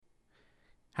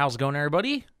How's it going,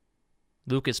 everybody?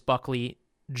 Lucas Buckley,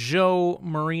 Joe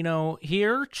Marino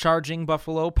here, Charging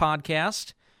Buffalo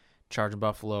podcast,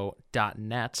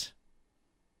 chargingbuffalo.net.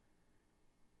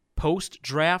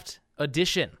 Post-draft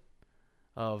edition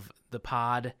of the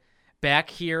pod. Back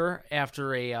here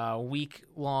after a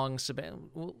week-long,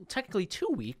 well, technically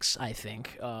 2 weeks, I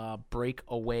think, break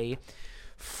away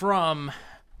from,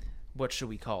 what should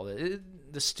we call it?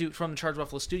 From the Charge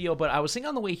Buffalo studio. But I was thinking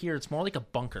on the way here, it's more like a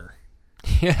bunker.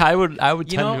 Yeah, I would tend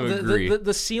to agree.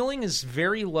 The ceiling is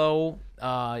very low.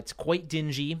 It's quite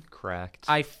dingy. Cracked.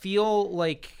 I feel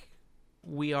like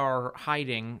we are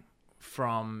hiding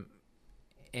from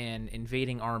an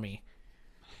invading army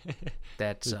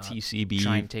that's TCB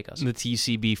trying to take us. The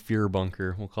TCB fear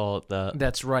bunker, we'll call it that.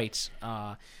 That's right.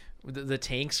 The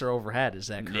tanks are overhead. Is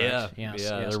that correct? Yeah.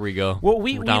 Yes. There we go. Well,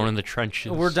 we're down in the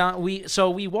trenches. We're down.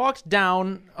 We walked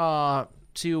down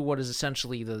to what is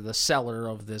essentially the cellar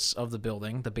of the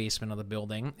building, the basement of the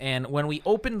building, and when we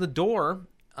opened the door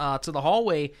to the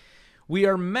hallway, we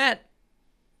are met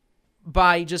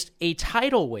by just a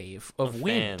tidal wave of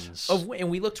wind. And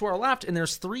we look to our left, and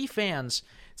there's 3 fans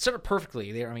set up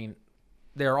perfectly.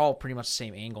 They're all pretty much the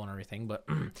same angle and everything, but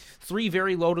 3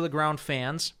 very low to the ground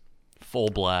fans. Full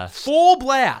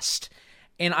blast.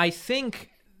 And I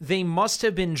think they must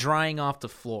have been drying off the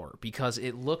floor because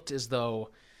it looked as though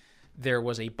there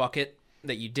was a bucket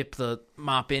that you dip the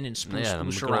mop in and sploosh around.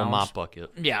 Good old mop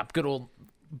bucket. Yeah, good old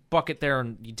bucket there,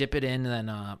 and you dip it in and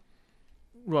then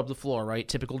rub the floor, right?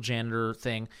 Typical janitor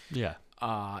thing. Yeah.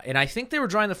 And I think they were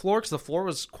drying the floor because the floor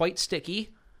was quite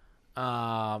sticky.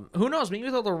 Who knows? Maybe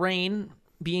with all the rain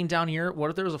being down here, what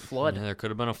if there was a flood? Yeah, there could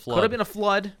have been a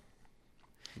flood.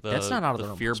 That's not out of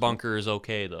the fear bunker is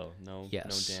okay though. No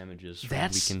damages. From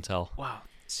what we can tell. Wow.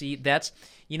 See, that's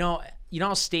you know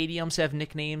how stadiums have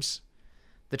nicknames.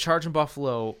 The Charging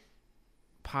Buffalo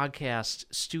podcast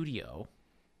studio,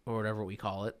 or whatever we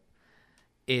call it,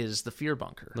 is the fear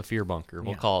bunker. The fear bunker.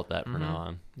 We'll call it that from now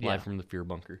on. Live from the fear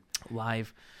bunker.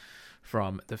 Live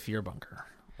from the fear bunker.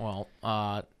 Well,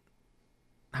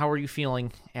 how are you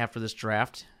feeling after this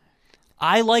draft?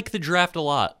 I like the draft a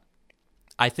lot.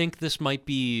 I think this might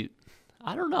be,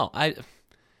 I don't know. I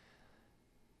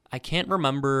can't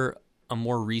remember a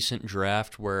more recent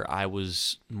draft where I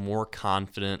was more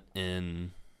confident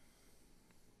in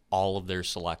all of their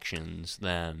selections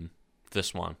than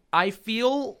this one. I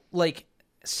feel like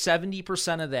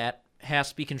 70% of that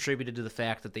has to be contributed to the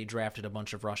fact that they drafted a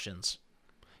bunch of Russians.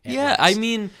 Yeah, I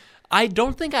mean, I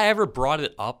don't think I ever brought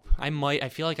it up. I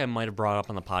feel like I might have brought it up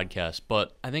on the podcast,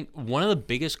 but I think one of the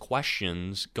biggest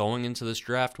questions going into this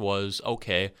draft was,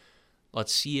 okay,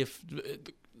 let's see if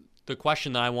the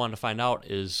question that I wanted to find out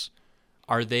is,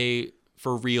 are they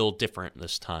for real different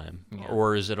this time? Yeah.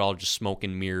 Or is it all just smoke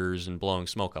and mirrors and blowing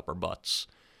smoke up our butts?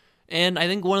 And I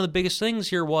think one of the biggest things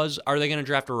here was, are they going to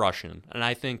draft a Russian? And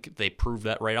I think they proved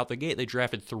that right out the gate. They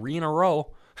drafted 3 in a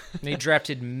row. They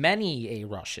drafted many a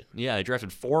Russian. Yeah, they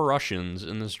drafted 4 Russians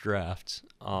in this draft.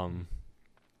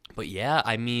 But yeah,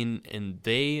 I mean, and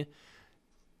they,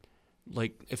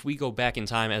 like, if we go back in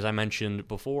time, as I mentioned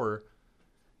before,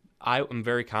 I'm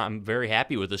very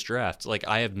happy with this draft. Like,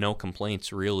 I have no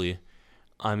complaints, really.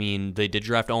 I mean, they did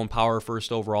draft Owen Power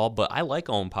first overall, but I like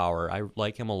Owen Power. I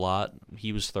like him a lot.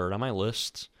 He was 3rd on my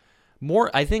list.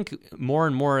 I think more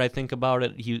and more I think about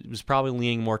it, he was probably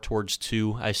leaning more towards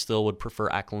 2. I still would prefer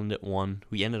Eklund at 1.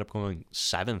 We ended up going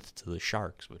 7th to the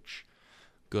Sharks, which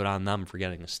good on them for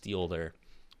getting a steal there.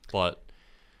 But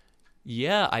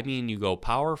yeah, I mean, you go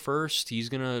Power first. He's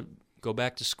going to go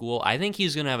back to school. I think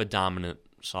he's going to have a dominant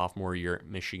sophomore year at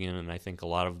Michigan, and I think a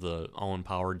lot of the Owen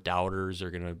Power doubters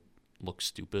are going to look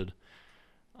stupid,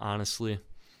 honestly.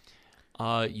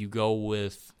 You go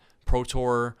with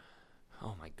Protor.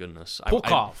 Oh, my goodness.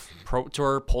 Polkov.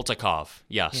 Protor Poltakov.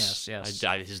 Yes. Yes.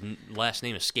 His last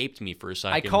name escaped me for a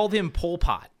second. I called him Pol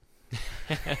Pot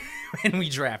when we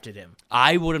drafted him.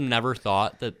 I would have never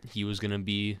thought that he was going to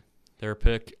be their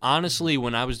pick. Honestly,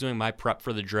 when I was doing my prep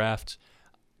for the draft,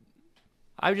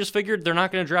 I just figured they're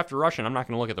not going to draft a Russian. I'm not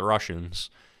going to look at the Russians.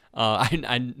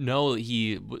 I know that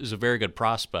he was a very good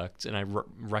prospect, and I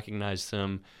recognized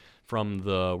him from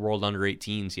the World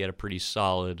Under-18s. He had a pretty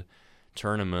solid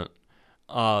tournament.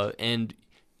 And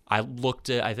I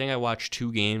think I watched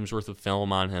 2 games worth of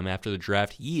film on him after the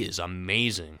draft. He is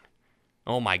amazing.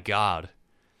 Oh my God.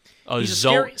 He's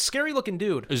a scary looking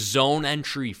dude. A zone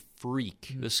entry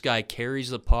freak. This guy carries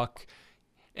the puck.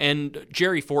 And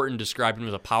Jerry Fortin described him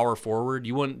as a power forward.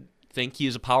 You wouldn't think he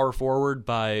is a power forward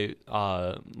by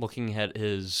looking at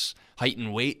his height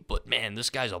and weight, but man, this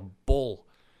guy's a bull.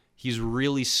 He's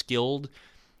really skilled,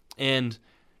 and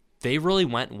they really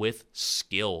went with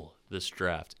skill. this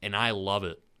draft, and I love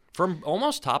it. From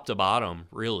almost top to bottom,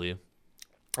 really.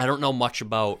 I don't know much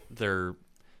about their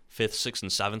 5th, 6th,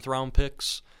 and 7th round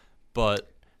picks,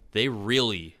 but they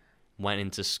really went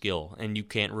into skill, and you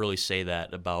can't really say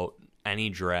that about any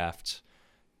draft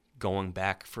going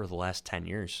back for the last 10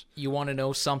 years. You want to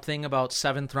know something about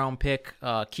 7th round pick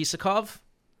Kisakov?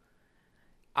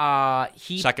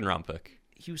 Second round pick.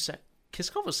 He was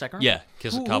Kisakov was second round? Yeah,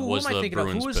 Kisakov was the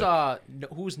Bruins pick.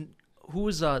 Who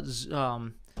was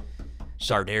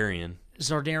Zardarian.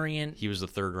 Zardarian. He was the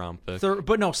 3rd round pick.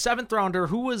 But no, 7th rounder.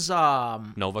 Who was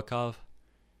Novikov?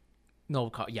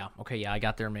 Novikov. Yeah, okay, yeah, I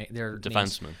got their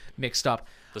defenseman names mixed up.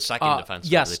 The second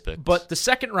defenseman yes, they picked. But the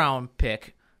 2nd round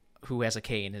pick, who has a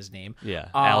K in his name. Yeah,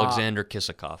 Alexander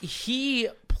Kisakov. He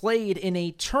played in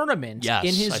a tournament yes,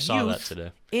 in his I saw youth that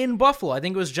today. In Buffalo. I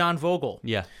think it was John Vogel.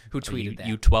 Yeah, who tweeted that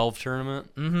U12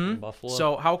 tournament in Buffalo.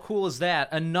 So how cool is that?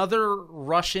 Another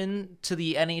Russian to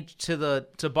the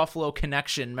to Buffalo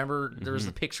connection. Remember, there was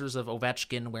the pictures of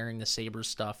Ovechkin wearing the Sabres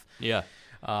stuff. Yeah,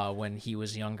 when he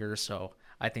was younger. So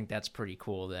I think that's pretty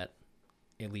cool that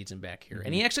it leads him back here.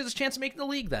 And he actually has a chance of making the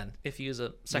league then, if he is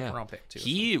a second-round pick, too.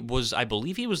 He was, I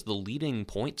believe he was the leading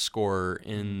point scorer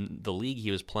in the league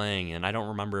he was playing in. I don't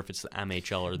remember if it's the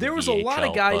MHL or the VHL. There was a lot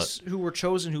of guys who were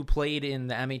chosen who played in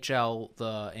the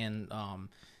MHL and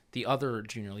the other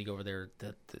junior league over there.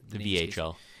 The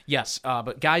VHL. Yes,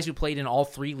 but guys who played in all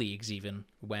 3 leagues even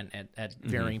went at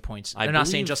varying points. I'm not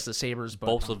saying just the Sabres, but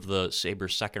both of the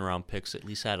Sabres second-round picks at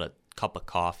least had a cup of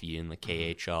coffee in the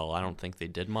KHL. I don't think they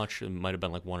did much. It might have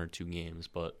been like 1 or 2 games,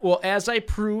 but well, as I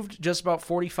proved just about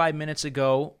 45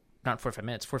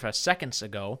 seconds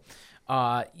ago,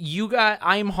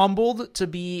 I'm humbled to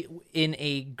be in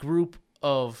a group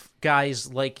of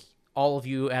guys like all of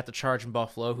you at the Charge in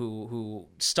Buffalo who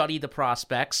study the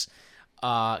prospects,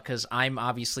 because I'm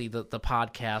obviously the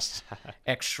podcast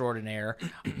extraordinaire.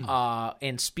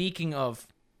 And speaking of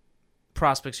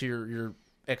prospects you're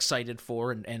excited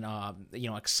for and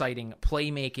exciting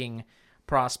playmaking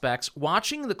prospects,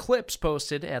 watching the clips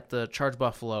posted at the Charge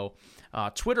Buffalo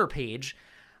Twitter page,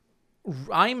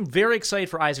 I'm very excited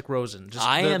for Isaac Rosen. Just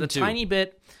I am the too. Tiny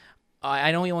bit.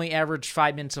 I know he only averaged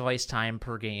 5 minutes of ice time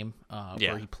per game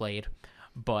where he played,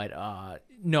 but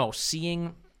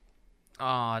seeing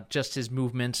just his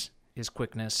movement, his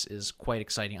quickness is quite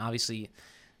exciting. Obviously,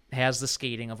 has the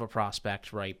skating of a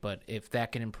prospect, right? But if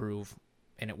that can improve,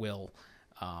 and it will,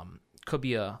 could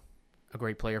be a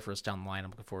great player for us down the line. I'm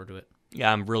looking forward to it.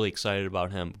 Yeah, I'm really excited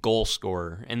about him. Goal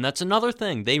scorer. And that's another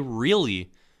thing. They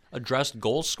really addressed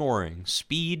goal scoring.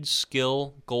 Speed,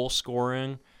 skill, goal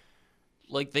scoring.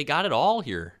 Like, they got it all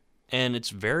here. And it's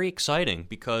very exciting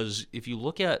because if you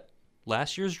look at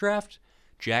last year's draft,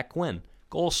 Jack Quinn,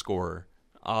 goal scorer.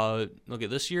 Look at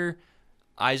this year,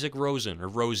 Isaac Rosen, or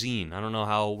Rosine. I don't know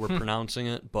how we're pronouncing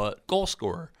it, but goal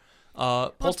scorer.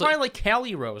 It's probably like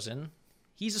Callie Rosen.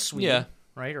 He's a Swede,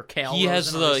 right? Or Cal. He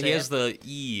has Rosen, the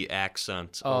E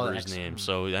accent over his name,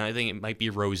 so I think it might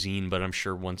be Rosine, but I'm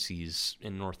sure once he's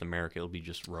in North America, it'll be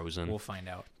just Rosen. We'll find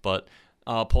out. But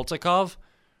Poltakov,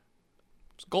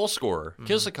 goal scorer.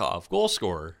 Kisakov, goal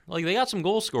scorer. Like, they got some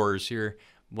goal scorers here.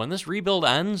 When this rebuild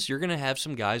ends, you're gonna have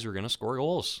some guys who are gonna score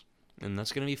goals, and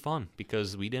that's gonna be fun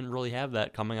because we didn't really have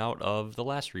that coming out of the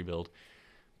last rebuild.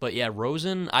 But yeah,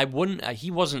 Rosen, he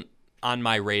wasn't on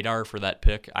my radar for that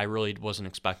pick. I really wasn't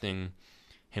expecting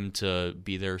him to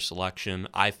be their selection.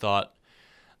 I thought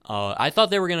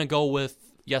they were going to go with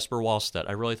Jesper Wallstedt.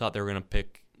 I really thought they were going to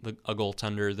pick a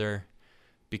goaltender there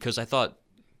because I thought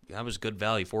that was good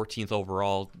value. 14th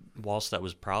overall. Wallstedt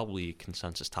was probably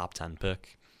consensus top 10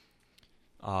 pick.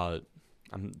 I'm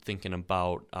thinking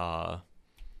about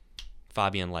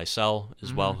Fabian Lysell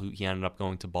as well, who he ended up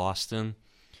going to Boston.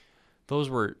 Those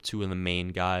were 2 of the main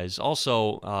guys.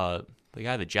 Also, the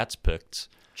guy the Jets picked,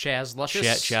 Chaz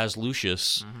Lucius. Chaz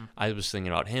Lucius. I was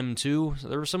thinking about him too.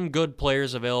 There were some good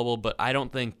players available, but I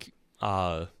don't think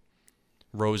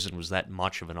Rosen was that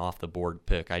much of an off-the-board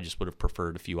pick. I just would have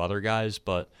preferred a few other guys.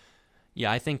 But,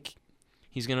 yeah, I think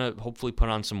he's going to hopefully put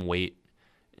on some weight.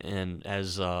 And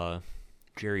as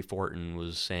Jerry Fortin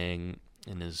was saying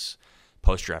in his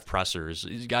post-draft pressers,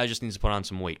 this guy just needs to put on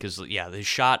some weight because, yeah, his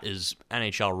shot is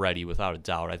NHL ready without a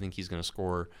doubt. I think he's going to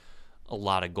score a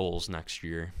lot of goals next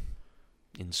year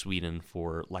in Sweden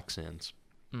for Leksands.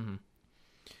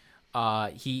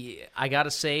 I got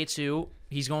to say, too,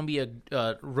 he's going to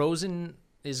be Rosen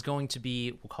is going to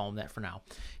be, we'll call him that for now,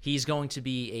 he's going to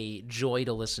be a joy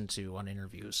to listen to on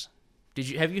interviews.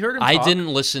 Have you heard him talk? I didn't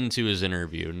listen to his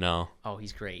interview, no. Oh,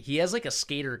 he's great. He has like a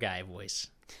skater guy voice.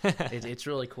 It's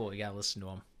really cool. You got to listen to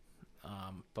him.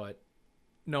 But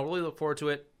no, really look forward to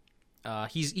it.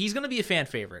 he's going to be a fan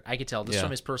favorite. I could tell just Yeah.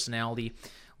 from his personality,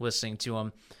 listening to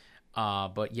him.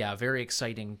 But yeah, very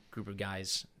exciting group of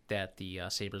guys that the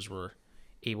Sabres were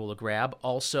able to grab.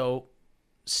 Also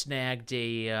snagged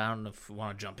I don't know if we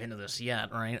want to jump into this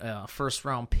yet, right? First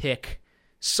round pick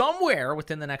somewhere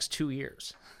within the next 2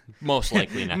 years. Most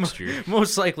likely next year.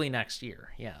 Most likely next year,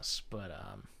 yes. But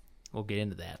we'll get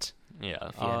into that. Yeah.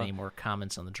 If you had any more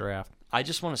comments on the draft. I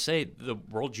just want to say the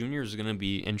World Juniors is going to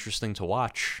be interesting to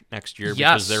watch next year Yes.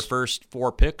 because their first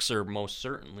 4 picks are most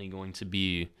certainly going to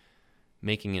be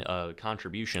making a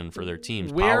contribution for their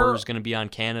teams. Power is going to be on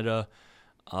Canada.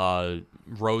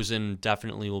 Rosen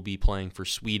definitely will be playing for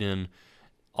Sweden.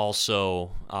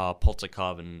 Also,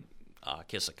 Poltakov and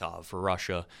Kisakov for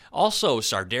Russia. Also,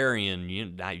 Sardarian,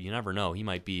 you never know. He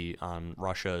might be on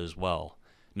Russia as well.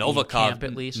 Camp,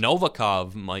 at least.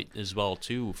 Novikov might as well,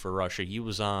 too, for Russia. He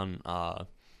was on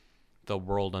the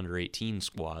World Under-18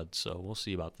 squad, so we'll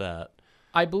see about that.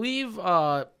 I believe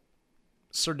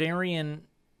Sardarian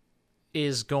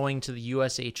is going to the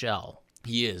USHL.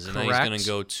 He is, and then he's going to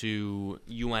go to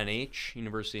UNH,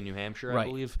 University of New Hampshire, I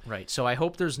believe. Right. So I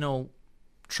hope there's no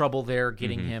trouble there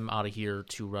getting him out of here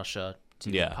to Russia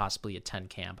to possibly attend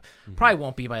camp. Probably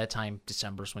won't be by the time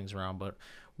December swings around, but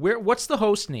what's the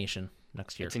host nation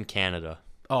next year? It's in Canada.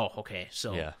 Oh, okay.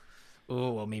 So, yeah.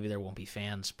 Oh, well, maybe there won't be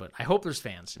fans, but I hope there's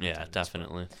fans. Yeah,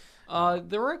 definitely.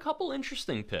 There were a couple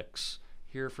interesting picks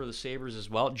here for the Sabres as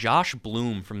well. Josh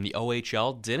Bloom from the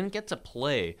OHL didn't get to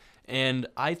play, and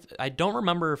I don't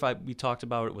remember if we talked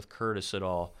about it with Curtis at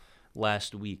all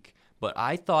last week, but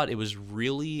I thought it was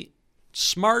really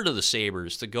smart of the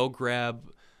Sabres to go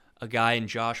grab a guy in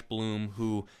Josh Bloom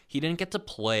who he didn't get to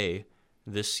play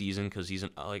this season because he's,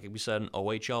 like we said, an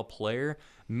OHL player.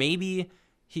 Maybe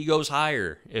he goes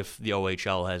higher if the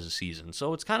OHL has a season.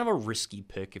 So it's kind of a risky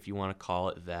pick if you want to call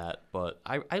it that. But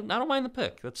I don't mind the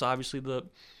pick. That's obviously the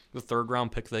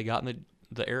third-round pick they got in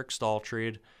the Eric Stahl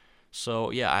trade.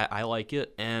 So, yeah, I like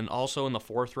it. And also in the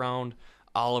fourth round,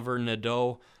 Oliver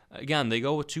Nadeau. Again, they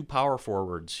go with 2 power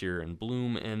forwards here, and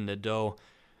Bloom and Nadeau.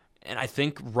 And I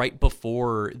think right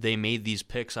before they made these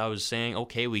picks, I was saying,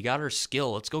 okay, we got our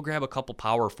skill. Let's go grab a couple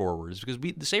power forwards because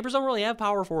the Sabres don't really have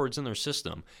power forwards in their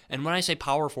system. And when I say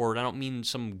power forward, I don't mean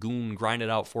some goon grinded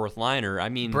out fourth liner. I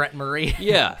mean Brett Murray.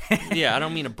 yeah. I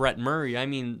don't mean a Brett Murray. I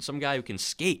mean some guy who can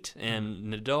skate.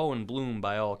 And Nadeau and Bloom,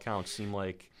 by all accounts, seem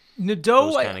like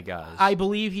Nadeau, those kind of guys. I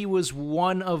believe he was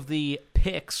one of the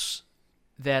picks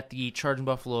that the Charging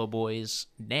Buffalo boys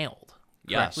nailed.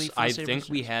 Yes, I think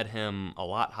we had him a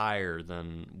lot higher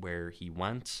than where he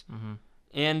went,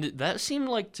 and that seemed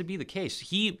like to be the case.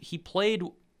 He played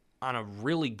on a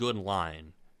really good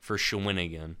line for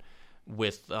Shawinigan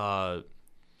with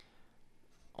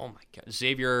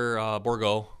Xavier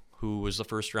Bourgault, who was the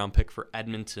first-round pick for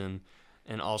Edmonton,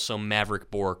 and also Maverick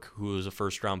Bourque, who was a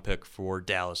first-round pick for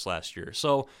Dallas last year.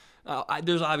 So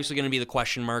there's obviously going to be the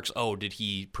question marks. Oh, did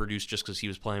he produce just because he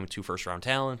was playing with 2 first-round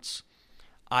talents?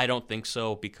 I don't think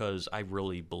so because I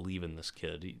really believe in this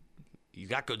kid. He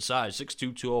got good size,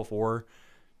 6'2", 204.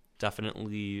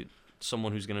 Definitely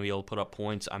someone who's going to be able to put up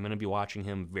points. I'm going to be watching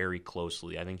him very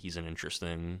closely. I think he's an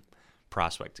interesting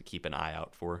prospect to keep an eye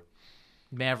out for.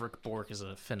 Maverick Bourque is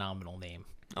a phenomenal name.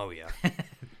 Oh,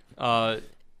 yeah.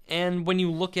 And when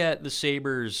you look at the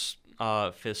Sabres'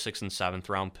 5th, 6th, and 7th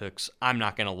round picks, I'm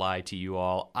not going to lie to you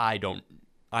all. I don't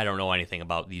know anything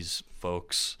about these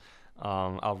folks.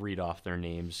 I'll read off their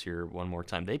names here one more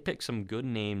time. They picked some good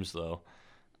names, though.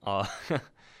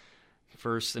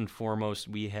 First and foremost,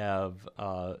 we have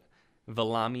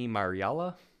Velami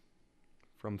Marjala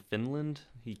from Finland.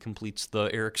 He completes the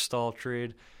Eric Stahl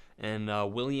trade. And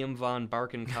William von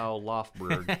Barkenkow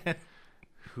Lofberg,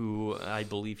 who I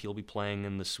believe he'll be playing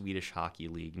in the Swedish Hockey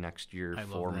League next year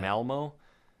for Malmo.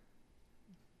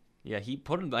 Yeah,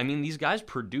 these guys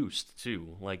produced,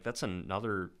 too. Like, that's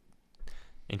another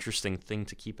interesting thing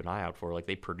to keep an eye out for. Like,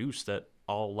 they produced at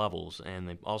all levels, and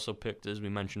they also picked, as we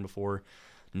mentioned before,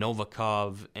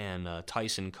 Novikov and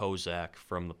Tyson Kozak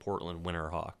from the Portland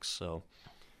Winterhawks. So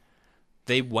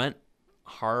they went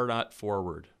hard at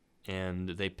forward, and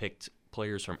they picked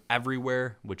players from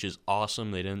everywhere, which is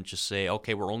awesome. They didn't just say,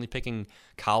 okay, we're only picking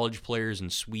college players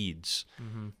and Swedes.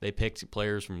 They picked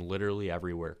players from literally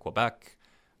everywhere. Quebec,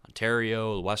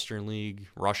 Ontario, the Western League,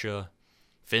 Russia,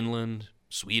 Finland,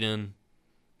 Sweden,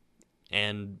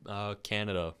 and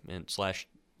Canada and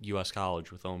 / U.S.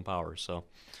 college with Owen Power. So,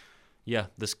 yeah,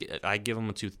 I give them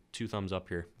a two thumbs up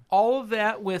here. All of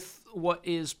that with what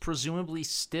is presumably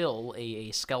still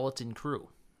a skeleton crew,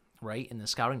 right, in the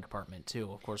scouting department, too.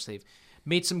 Of course, they've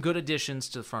made some good additions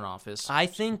to the front office. I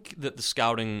think that the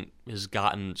scouting has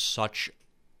gotten such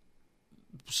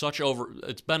It's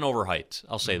been overhyped.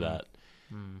 I'll say that.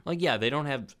 Like, yeah, they don't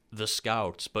have the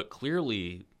scouts, but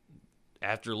clearly,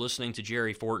 after listening to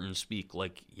Jerry Fortin speak,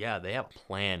 like, yeah, they have a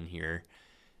plan here.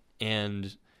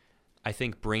 And I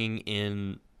think bringing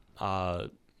in,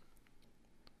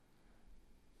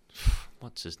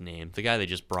 what's his name? The guy they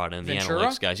just brought in, Ventura? the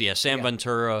analytics guys. Yeah, Sam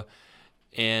Ventura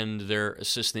and their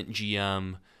assistant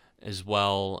GM as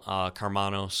well,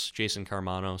 Jason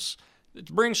Carmanos. It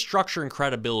brings structure and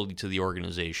credibility to the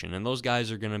organization. And those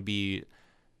guys are going to be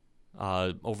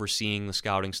overseeing the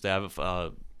scouting staff.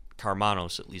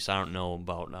 Carmanos, at least. I don't know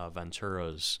about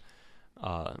Ventura's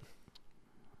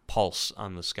pulse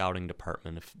on the scouting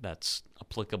department, if that's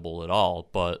applicable at all.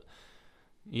 But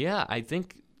yeah, I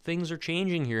think things are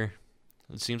changing here.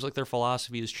 It seems like their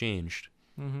philosophy has changed.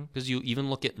 Because you even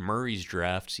look at Murray's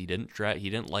drafts, he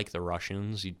didn't like the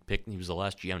Russians. He was the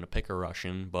last GM to pick a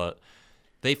Russian, but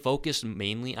they focused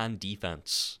mainly on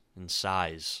defense and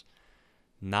size,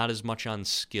 not as much on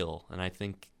skill. And I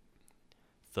think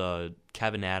the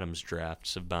Kevin Adams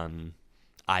drafts have been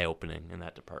eye-opening in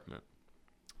that department.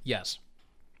 Yes.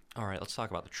 All right, let's talk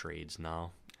about the trades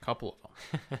now. A couple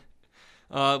of them.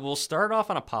 We'll start off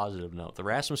on a positive note. The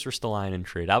Rasmus Ristolainen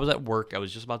trade. I was at work. I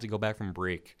was just about to go back from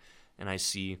break, and I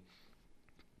see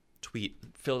tweet,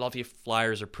 Philadelphia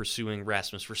Flyers are pursuing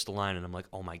Rasmus Ristolainen. I'm like,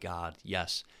 oh my God,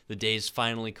 yes. The day's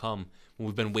finally come.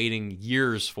 We've been waiting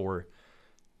years for.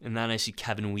 And then I see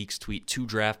Kevin Weeks tweet 2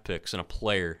 draft picks and a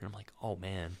player. And I'm like, oh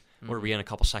man, what are we getting, a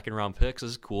couple second-round picks?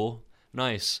 This is cool.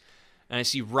 Nice. And I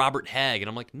see Robert Hagg, and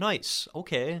I'm like, nice.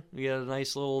 Okay. We got a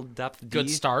nice little depth D. Good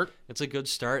start. It's a good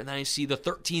start. And then I see the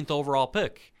 13th overall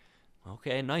pick.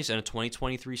 Okay, nice. And a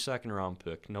 2023 second-round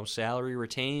pick. No salary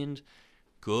retained.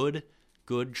 Good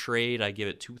trade. I give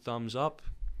it 2 thumbs up.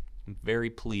 I'm very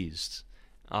pleased.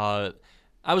 I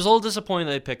was a little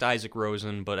disappointed they picked Isaac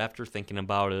Rosen, but after thinking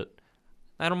about it,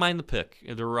 I don't mind the pick.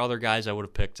 There were other guys I would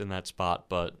have picked in that spot,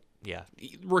 but yeah,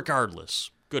 regardless,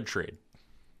 good trade.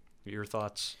 Your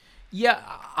thoughts? Yeah,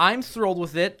 I'm thrilled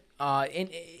with it. And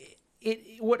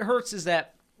what hurts is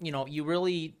that, you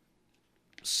really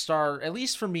start, at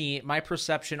least for me, my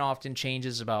perception often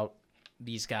changes about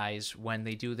these guys when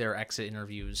they do their exit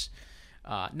interviews.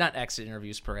 Not exit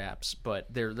interviews, perhaps,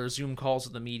 but their Zoom calls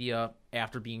with the media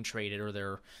after being traded,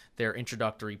 or their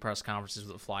introductory press conferences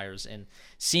with the Flyers, and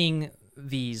seeing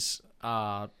these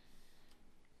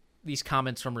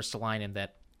comments from Ristolainen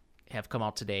that have come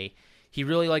out today. He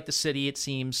really liked the city, it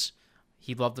seems.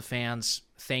 He loved the fans,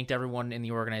 thanked everyone in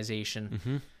the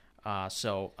organization.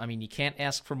 So, I mean, you can't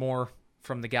ask for more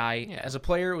from the guy. Yeah. As a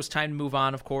player, it was time to move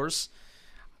on, of course.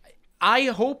 I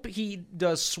hope he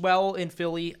does swell in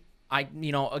Philly.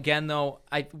 Again, though,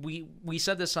 we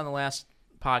said this on the last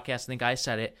podcast. I think I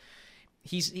said it.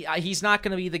 He's not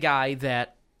going to be the guy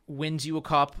that wins you a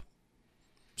cup.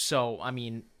 So, I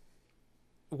mean,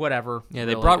 whatever. Yeah,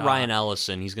 they brought Ryan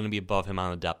Ellison. He's going to be above him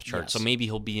on the depth chart. Yes. So maybe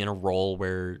he'll be in a role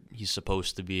where he's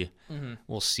supposed to be.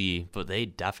 We'll see. But they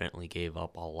definitely gave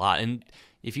up a lot. And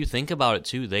if you think about it,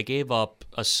 too, they gave up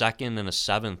a second and a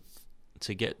 7th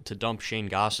to dump Shane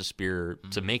Gostisbehere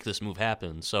to make this move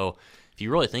happen. So if you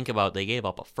really think about it, they gave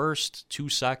up a first, 2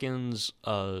 seconds,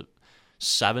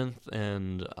 7th,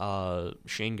 and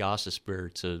Shane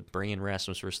Gostisbehere to bring in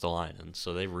Rasmus Ristolainen.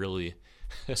 So they really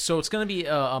so it's going to be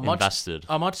a invested.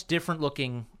 much different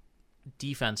looking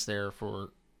defense there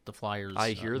for the Flyers.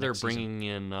 I hear they're bringing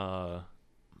in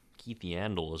Keith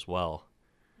Yandel as well.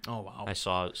 Oh wow! I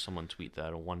saw someone tweet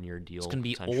that, a 1-year deal. It's going to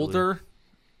be older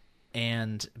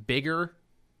and bigger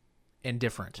and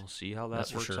different. We'll see how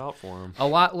that works out for him. A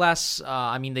lot less.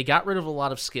 They got rid of a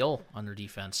lot of skill on their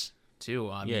defense too.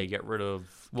 You get rid of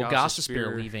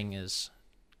Gostisbehere leaving is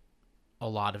a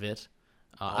lot of it.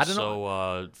 I don't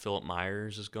know. Philip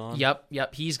Myers is gone.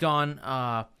 Yep, he's gone.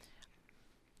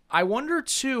 I wonder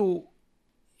too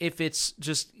if it's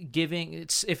just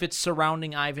if it's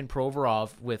surrounding Ivan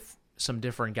Provorov with some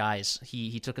different guys.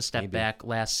 He took a step back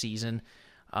last season,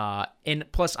 and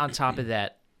plus on top of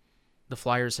that, the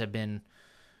Flyers have been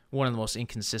one of the most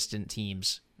inconsistent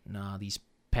teams these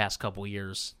past couple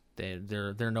years.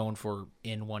 They're known for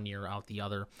in 1 year, out the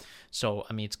other. So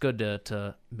I mean, it's good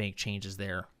to make changes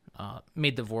there.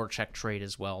 Made the Voracek trade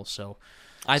as well. So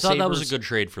I thought that was a good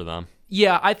trade for them.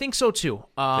 Yeah, I think so too.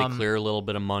 They clear a little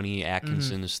bit of money.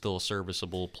 Atkinson is still a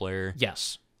serviceable player.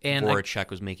 Yes. And Voracek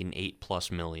was making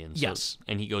 $8+ million. So, yes.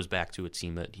 And he goes back to a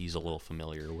team that he's a little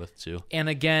familiar with too. And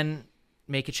again,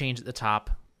 make a change at the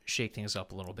top, shake things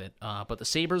up a little bit. But the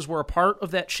Sabres were a part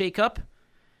of that shakeup,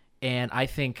 and I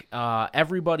think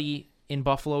everybody in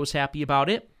Buffalo is happy about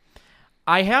it.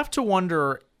 I have to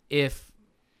wonder if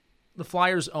the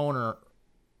Flyers owner,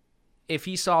 if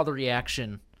he saw the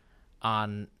reaction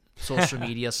on social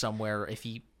media somewhere, if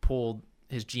he pulled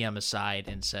his GM aside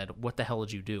and said, "What the hell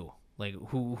did you do? Like,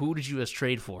 who did you just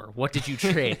trade for? What did you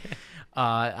trade?"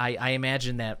 I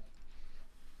imagine that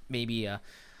maybe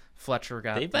Fletcher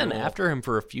got. They've been after him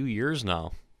for a few years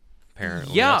now.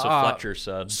 Apparently, Yeah, that's what Fletcher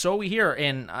said. So we hear,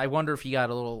 and I wonder if he got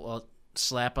a little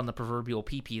slap on the proverbial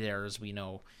pee-pee there, as we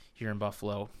know here in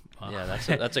Buffalo. Yeah,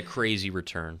 that's a crazy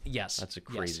return. Yes, that's a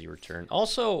crazy return.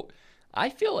 Also, I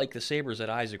feel like the Sabres had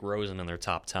Isaac Rosen in their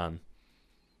top 10.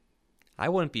 I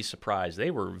wouldn't be surprised.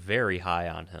 They were very high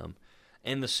on him.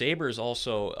 And the Sabres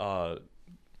also,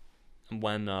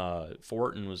 when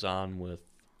Fortin was on with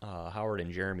Howard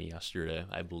and Jeremy yesterday,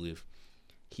 I believe,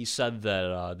 he said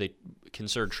that they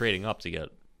considered trading up to get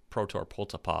Protor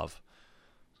Poltapov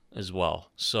as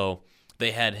well. So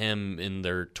they had him in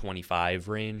their 25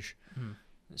 range.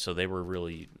 So they were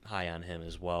really high on him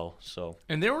as well. So,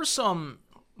 and there were some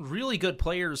really good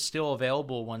players still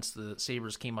available once the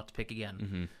Sabres came up to pick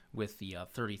again with the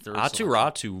 33rd. Aatu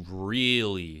Ratu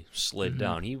really slid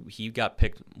down. He got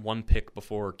picked one pick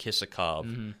before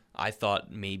Kisakov. I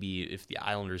thought maybe if the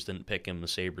Islanders didn't pick him, the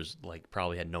Sabres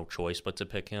probably had no choice but to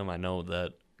pick him. I know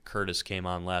that Curtis came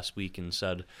on last week and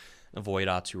said avoid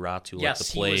Aatu Ratu like the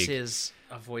plague. Yes, he was his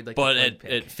avoid like but the plague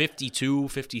pick. At 52,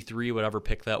 53, whatever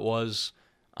pick that was,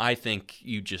 I think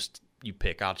you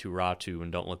pick Aatu Ratu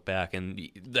and don't look back. And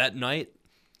that night,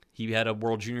 he had a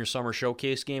World Junior Summer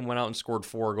Showcase game, went out and scored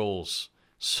 4 goals.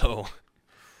 So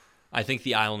I think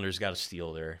the Islanders got a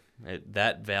steal there. At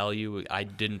that value, I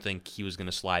didn't think he was going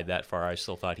to slide that far. I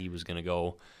still thought he was going to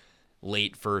go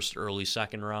late first, early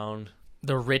second round.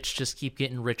 The rich just keep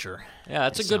getting richer. Yeah,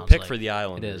 that's a good pick for the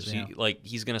Islanders. It is, yeah.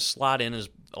 He's going to slot in as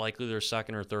likely their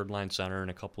second or third line center in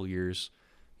a couple years.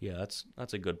 Yeah,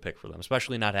 that's a good pick for them,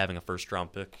 especially not having a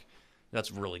first-round pick. That's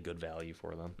really good value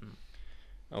for them.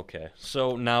 Okay,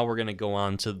 so now we're going to go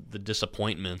on to the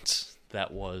disappointment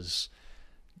that was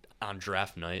on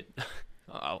draft night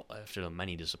after the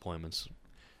many disappointments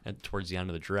towards the end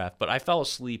of the draft. But I fell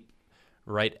asleep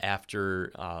right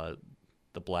after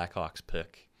the Blackhawks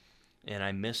pick, and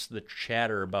I missed the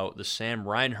chatter about the Sam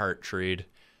Reinhart trade.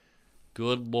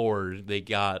 Good Lord, they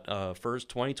got first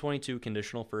 2022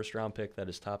 conditional first-round pick that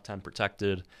is top 10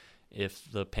 protected.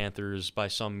 If the Panthers, by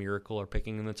some miracle, are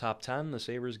picking in the top 10, the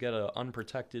Sabres get an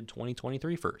unprotected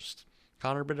 2023 first.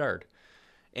 Connor Bedard.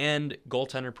 And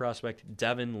goaltender prospect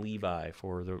Devin Levi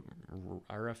for the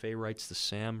RFA rights to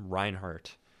Sam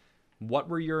Reinhart. What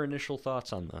were your initial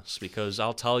thoughts on this? Because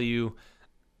I'll tell you,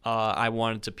 I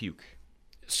wanted to puke.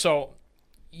 So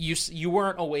you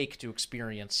weren't awake to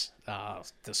experience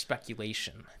the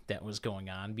speculation that was going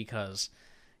on because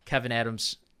Kevin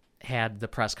Adams had the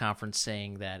press conference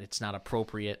saying that it's not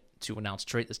appropriate to announce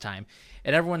trade this time.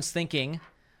 And everyone's thinking,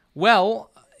 well,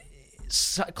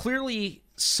 clearly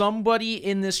somebody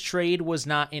in this trade was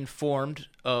not informed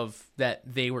of that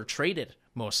they were traded,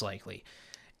 most likely.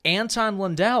 Anton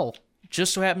Lundell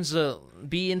just so happens to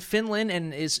be in Finland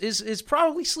and is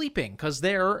probably sleeping because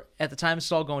there, at the time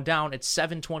it's all going down, it's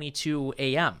 7:22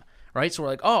 a.m., right? So we're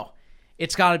like, oh,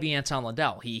 it's got to be Anton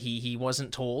Lundell. He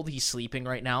wasn't told. He's sleeping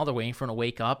right now. They're waiting for him to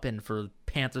wake up and for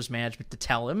Panthers management to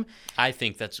tell him. I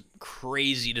think that's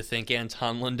crazy to think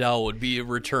Anton Lundell would be a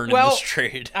return in this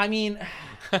trade. I mean,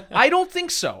 I don't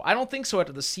think so. I don't think so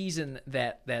after the season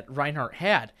that Reinhart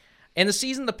had. And the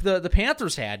season the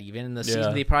Panthers had, even, and the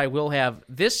season they probably will have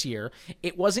this year,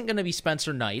 it wasn't going to be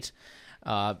Spencer Knight.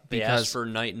 Because they asked for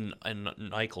Knight and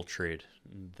Eichel trade.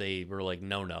 They were like,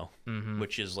 no,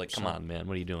 which is like, come on, man,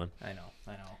 what are you doing? I know.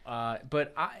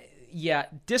 But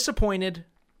disappointed,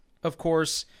 of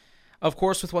course,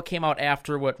 with what came out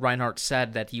after what Reinhart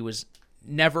said, that he was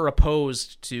never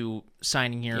opposed to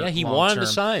signing here. Yeah, he wanted to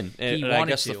sign. And I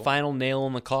guess the final nail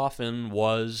in the coffin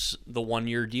was the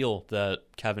 1-year deal that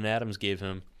Kevin Adams gave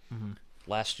him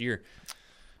last year.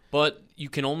 But you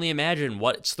can only imagine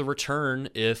what's the return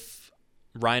if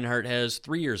Reinhart has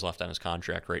 3 years left on his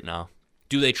contract right now.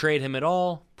 Do they trade him at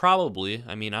all? Probably.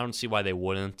 I mean, I don't see why they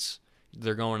wouldn't.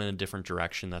 They're going in a different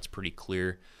direction. That's pretty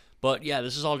clear. But, yeah,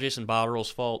 this is all Jason Botterill's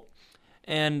fault.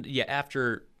 And, yeah,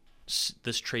 after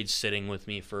this trade sitting with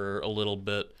me for a little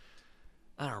bit,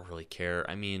 I don't really care.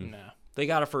 I mean, They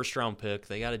got a first-round pick.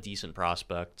 They got a decent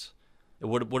prospect. It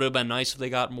would have been nice if they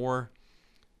got more.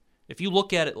 If you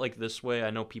look at it like this way,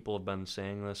 I know people have been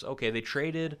saying this. Okay, they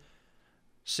traded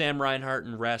Sam Reinhart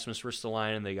and Rasmus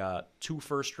Ristolainen. They got 2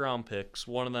 first-round picks,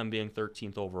 one of them being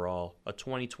 13th overall, a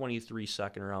 2023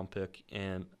 second-round pick,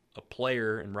 and a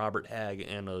player in Robert Hagg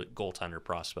and a goaltender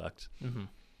prospect.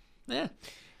 Yeah.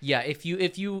 Yeah, if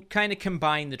you kind of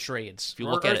combine the trades, If you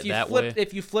look at it that way.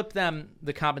 if you flip them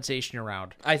the compensation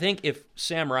around. I think if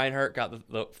Sam Reinhart got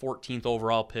the 14th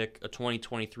overall pick, a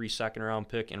 2023 second-round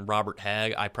pick, and Robert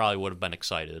Hagg, I probably would have been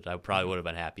excited. I probably would have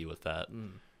been happy with that.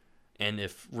 And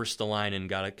if Ristolainen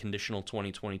got a conditional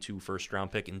 2022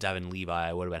 first-round pick and Devin Levi,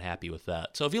 I would have been happy with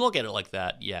that. So if you look at it like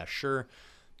that, yeah, sure.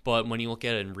 But when you look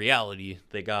at it in reality,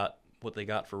 they got what they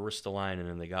got for Ristolainen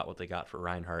and they got what they got for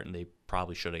Reinhart, and they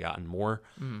probably should have gotten more.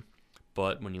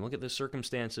 But when you look at the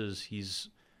circumstances, he's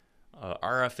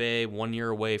RFA, 1 year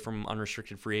away from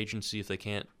unrestricted free agency if they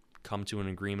can't come to an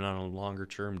agreement on a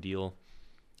longer-term deal.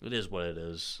 It is what it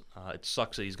is. It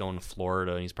sucks that he's going to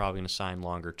Florida, and he's probably going to sign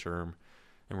longer-term,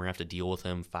 and we're going to have to deal with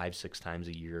him 5-6 times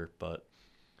a year. But,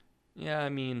 yeah, I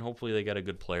mean, hopefully they got a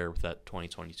good player with that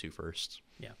 2022 first.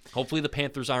 Yeah. Hopefully the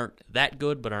Panthers aren't that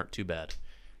good, but aren't too bad.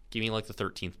 Give me like the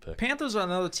 13th pick. Panthers are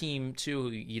another team, too.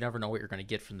 You never know what you're going to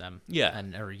get from them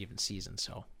in every given season.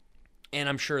 So, and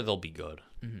I'm sure they'll be good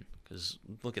because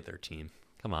look at their team.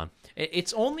 Come on.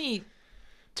 It's only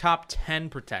top 10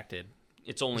 protected.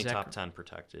 It's only top 10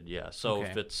 protected, yeah. So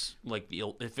if it's like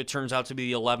if it turns out to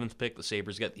be the 11th pick, the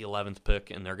Sabres get the 11th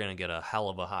pick, and they're going to get a hell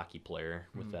of a hockey player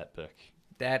with that pick.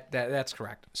 That's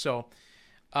correct. So,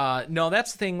 no,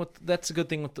 that's a good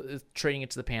thing with trading it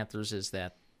to the Panthers is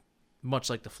that,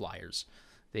 much like the Flyers,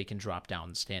 they can drop down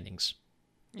the standings.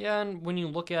 Yeah, and when you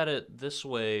look at it this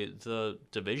way, the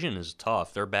division is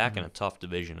tough. They're back in a tough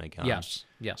division again.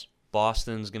 Yes.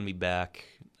 Boston's going to be back.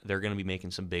 They're going to be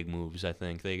making some big moves, I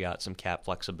think. They got some cap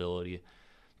flexibility.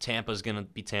 Tampa's going to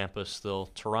be Tampa still.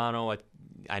 Toronto,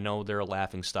 I know they're a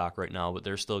laughing stock right now, but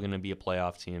they're still going to be a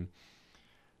playoff team.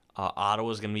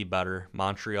 Ottawa's going to be better.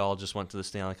 Montreal just went to the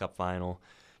Stanley Cup final.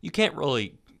 You can't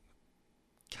really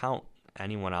count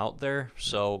anyone out there,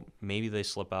 so maybe they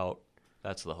slip out.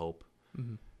 That's the hope.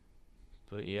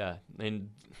 But yeah, and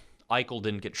Eichel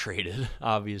didn't get traded,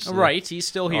 obviously. Right, he's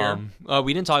still here.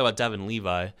 We didn't talk about Devin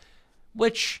Levi,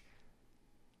 which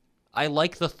I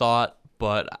like the thought,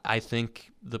 but I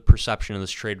think the perception of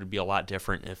this trade would be a lot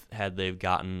different had they've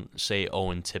gotten, say,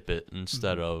 Owen Tippett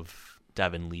instead of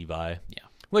Devin Levi. Yeah.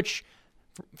 Which,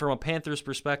 from a Panthers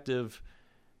perspective,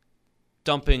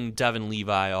 dumping Devin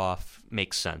Levi off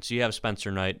makes sense. You have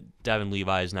Spencer Knight. Devin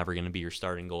Levi is never going to be your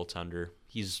starting goaltender.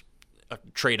 He's a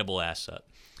tradable asset.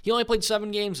 He only played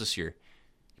 7 games this year.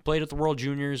 He played at the World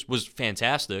Juniors, was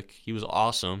fantastic. He was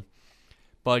awesome,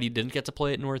 but he didn't get to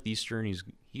play at Northeastern. He's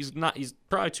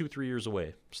probably 2-3 years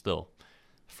away still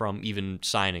from even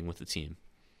signing with the team.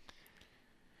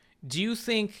 Do you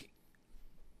think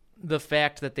the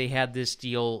fact that they had this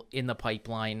deal in the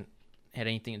pipeline had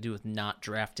anything to do with not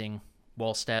drafting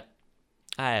Wallstedt?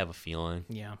 I have a feeling.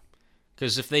 Yeah.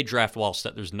 Because if they draft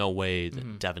Wallstedt, there's no way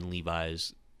that Devin Levi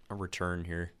is a return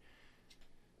here.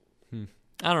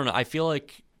 I don't know. I feel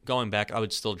like going back, I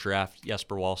would still draft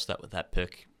Jesper Wallstedt with that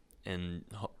pick and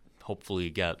hopefully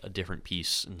get a different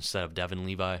piece instead of Devin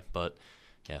Levi. But,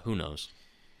 yeah, who knows?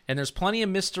 And there's plenty of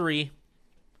mystery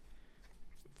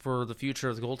for the future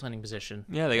of the goaltending position.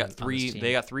 Yeah, they got three.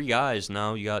 They got 3 guys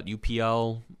now. You got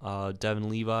UPL, Devin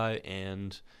Levi,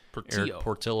 and Eric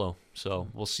Portillo. So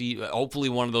we'll see. Hopefully,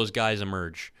 one of those guys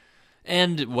emerge.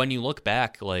 And when you look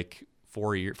back, like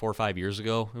 4 or 5 years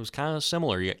ago, it was kind of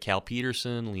similar. You got Cal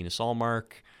Peterson, Linus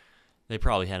Ullmark. They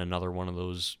probably had another one of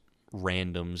those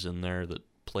randoms in there that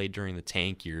played during the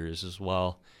tank years as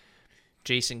well.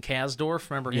 Jason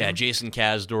Kasdorf, remember him? Yeah, Jason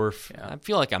Kasdorf. Yeah. I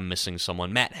feel like I'm missing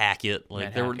someone. Matt Hackett.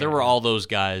 There were all those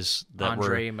guys that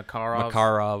Andrei were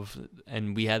Makarov,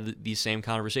 and we had these same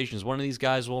conversations. One of these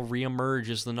guys will reemerge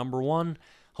as the number one.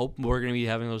 Hope we're going to be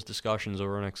having those discussions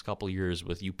over the next couple of years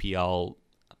with UPL,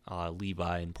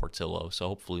 Levi, and Portillo. So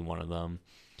hopefully one of them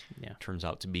turns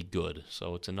out to be good.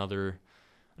 So it's another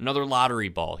lottery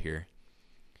ball here.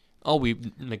 Oh, we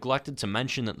neglected to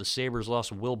mention that the Sabres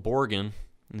lost Will Borgen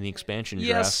in the expansion draft.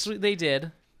 Yes, they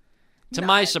did. To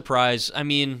my surprise, I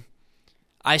mean,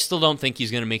 I still don't think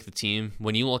he's going to make the team.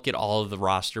 When you look at all of the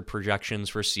roster projections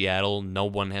for Seattle, no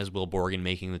one has Will Borgen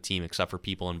making the team except for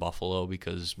people in Buffalo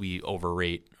because we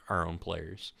overrate our own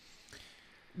players.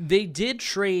 They did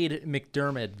trade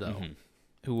McDermott, though,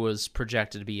 who was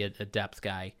projected to be a depth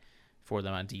guy for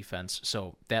them on defense.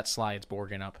 So that slides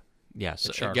Borgen up.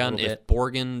 Yes. Again, if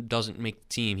Borgen doesn't make the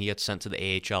team, he gets sent to the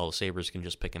AHL. The Sabres can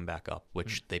just pick him back up,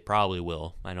 which they probably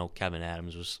will. I know Kevin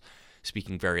Adams was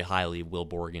speaking very highly of Will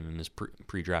Borgen in his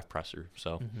pre-draft presser.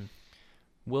 So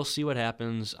we'll see what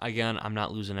happens. Again, I'm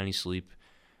not losing any sleep.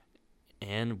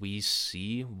 And we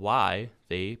see why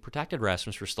they protected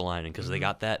Rasmus Ristolainen, because they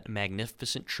got that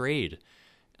magnificent trade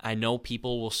I know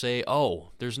people will say, "Oh,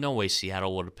 there's no way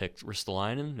Seattle would have picked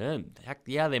Ristolainen." Heck,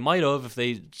 yeah, they might have if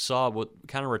they saw what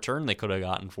kind of return they could have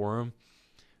gotten for him.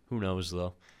 Who knows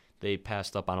though? They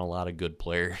passed up on a lot of good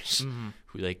players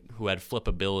who had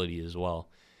flippability as well.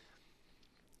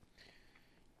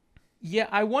 Yeah,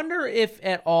 I wonder if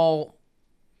at all.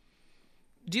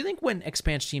 Do you think when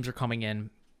expansion teams are coming in,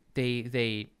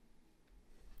 they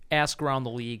ask around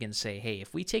the league and say, "Hey,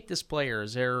 if we take this player,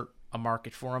 is there a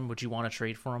market for him? Would you want to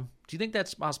trade for him?" Do you think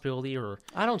that's a possibility, or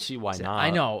I don't see why not. I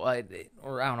know,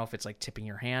 or I don't know if it's like tipping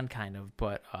your hand, kind of,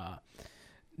 but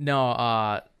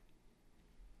no.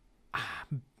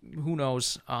 Who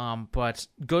knows? But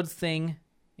good thing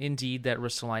indeed that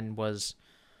Ristolainen was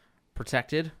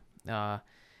protected.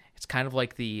 It's kind of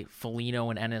like the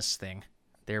Foligno and Ennis thing.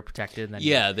 They're protected. And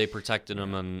then they protected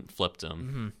him and flipped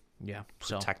him. Mm-hmm. Yeah,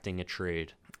 protecting a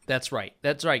trade. That's right.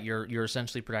 That's right. You're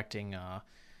essentially protecting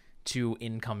two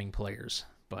incoming players.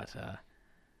 But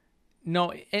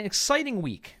no, an exciting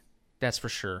week. That's for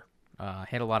sure.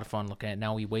 Had a lot of fun looking at it.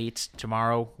 Now we wait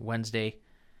tomorrow, Wednesday,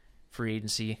 free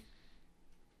agency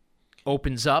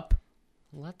opens up.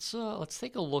 Let's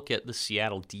take a look at the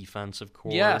Seattle defensive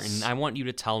core. Yes. And I want you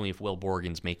to tell me if Will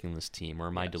Borgen's making this team, or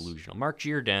am I delusional? Mark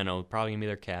Giordano, probably going to be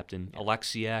their captain. Yeah.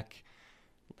 Alexiak,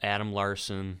 Adam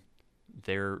Larson,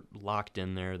 they're locked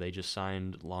in there. They just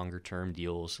signed longer-term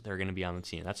deals. They're going to be on the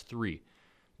team. That's 3.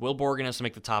 Will Borgen has to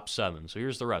make the top 7. So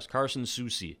here's the rest. Carson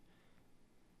Soucy.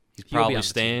 He's probably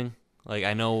staying. Like,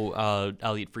 I know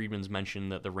Elliot Friedman's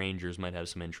mentioned that the Rangers might have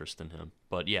some interest in him.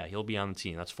 But, yeah, he'll be on the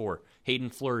team. That's 4.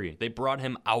 Hayden Fleury. They brought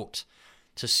him out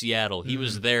to Seattle. He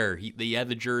was there. They had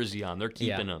the jersey on. They're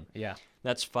keeping him. Yeah.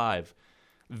 That's 5.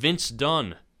 Vince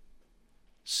Dunn.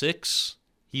 6.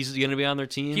 He's going to be on their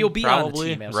team. He'll be probably, on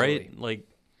the team, absolutely. Right? Like,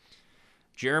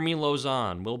 Jeremy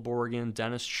Lauzon, Will Borgen,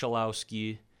 Dennis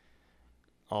Cholowski,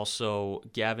 also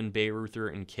Gavin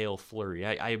Bayreuther and Cale Fleury.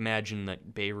 I imagine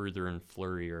that Bayreuther and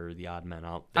Fleury are the odd men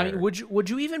out there. I mean, would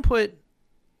you even put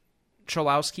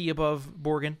Cholowski above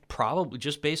Borgen? Probably,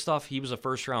 just based off he was a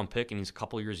first-round pick and he's a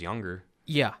couple years younger.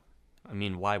 Yeah. I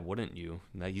mean, why wouldn't you?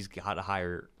 He's got a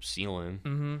higher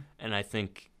ceiling. And I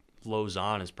think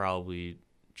Lauzon is probably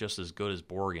just as good as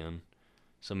Borgen.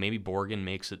 So maybe Borgen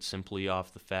makes it simply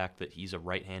off the fact that he's a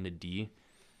right-handed D.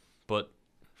 But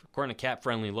according to Cap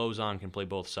Friendly, Lauzon can play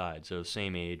both sides. So the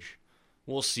same age.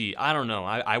 We'll see. I don't know.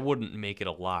 I wouldn't make it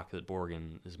a lock that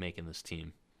Borgen is making this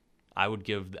team. I would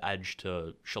give the edge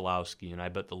to Cholowski, and I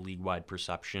bet the league-wide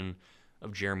perception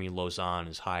of Jeremy Lauzon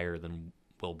is higher than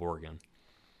Will Borgen.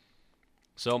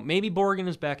 So maybe Borgen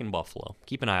is back in Buffalo.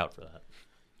 Keep an eye out for that.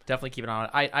 Definitely keep an eye on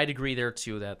it. I'd agree there,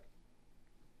 too, that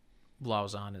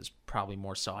Lauzon is probably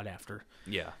more sought after.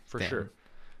 Yeah, for sure.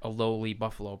 A lowly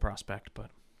Buffalo prospect,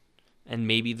 but... And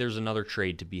maybe there's another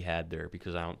trade to be had there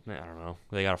because I don't know.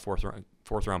 They got a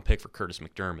fourth round pick for Curtis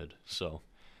McDermott, so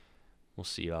we'll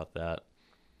see about that.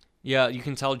 Yeah, you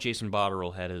can tell Jason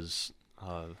Botterill had his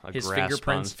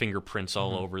fingerprints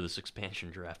all over this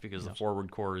expansion draft because the forward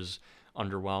core is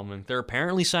underwhelming. They're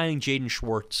apparently signing Jaden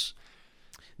Schwartz.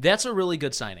 That's a really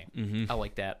good signing. I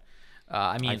like that.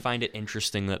 I find it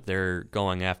interesting that they're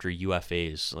going after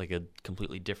UFAs, like a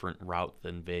completely different route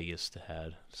than Vegas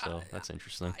had. So that's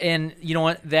interesting. And you know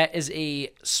what? That is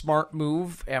a smart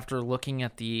move after looking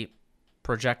at the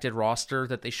projected roster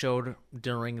that they showed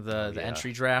during the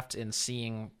entry draft and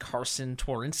seeing Carson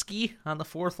Twarynski on the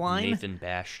 4th line. Nathan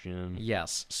Bastian.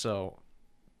 Yes. So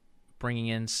bringing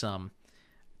in some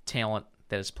talent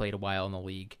that has played a while in the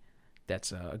league,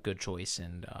 that's a good choice.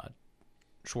 And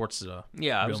Schwartz is a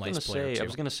real nice player, too. I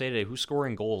was going to say today, who's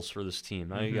scoring goals for this team?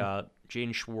 Now you got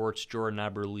Jaden Schwartz, Jordan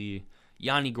Eberle.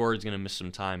 Yanni Gord's going to miss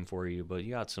some time for you, but you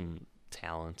got some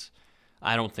talent.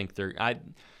 I don't think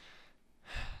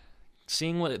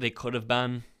seeing what they could have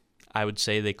been, I would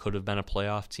say they could have been a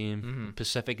playoff team.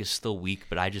 Pacific is still weak,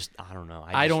 but I don't know.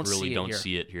 I don't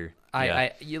see it here.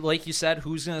 Like you said,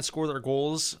 who's going to score their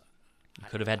goals? You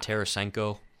could have had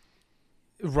Tarasenko.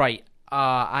 Right.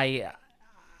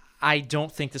 I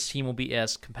don't think this team will be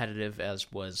as competitive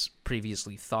as was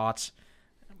previously thought.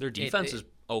 Their defense is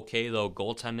okay, though.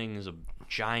 Goaltending is a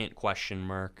giant question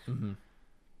mark.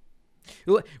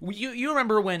 You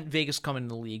remember when Vegas come into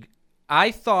the league?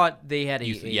 I thought they had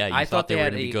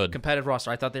a competitive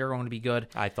roster. I thought they were going to be good.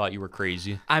 I thought you were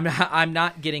crazy. I'm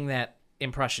not getting that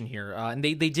impression here. And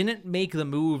they didn't make the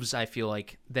moves, I feel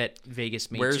like, that Vegas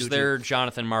made. Where's their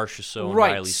Jonathan Marchessault and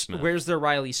Riley Smith? Where's their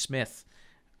Riley Smith?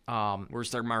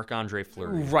 Where's their Marc-Andre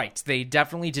Fleury? Right. They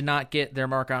definitely did not get their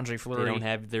Marc-Andre Fleury. They don't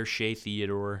have their Shea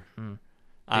Theodore.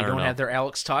 They don't have their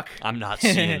Alex Tuck. I'm not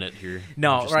seeing it here.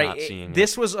 No, right.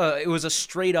 This was it was a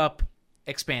straight up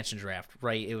expansion draft,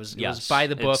 right? It was Yes. by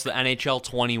the book. It's the NHL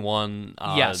 21.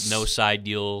 Yes. No side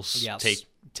deals. Yes.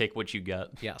 Take what you get.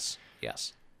 Yes.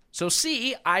 So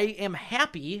see, I am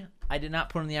happy I did not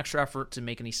put in the extra effort to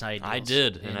make any side deals. I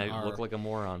did, and I look like a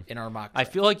moron. In our mock I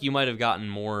draft. feel like you might have gotten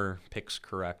more picks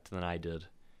correct than I did.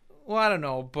 Well, I don't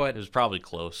know, but It was probably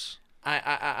close.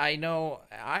 I know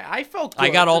I felt good. I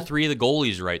got all three of the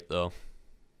goalies right, though.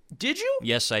 Did you?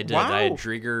 Yes, I did. Wow. I had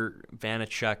Drieger,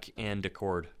 Vanacek, and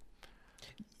Decord.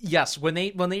 Yes, when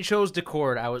they chose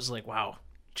Decord, I was like, wow,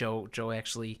 Joe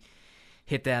actually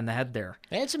hit that in the head there.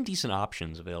 They had some decent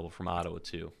options available from Ottawa,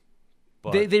 too.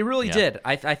 But, They really yeah. did.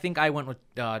 I think I went with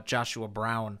Joshua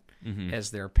Brown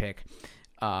as their pick.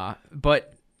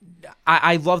 But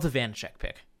I love the Vanacek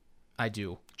pick. I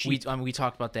do. We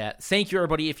talked about that. Thank you,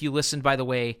 everybody, if you listened, by the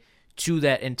way, to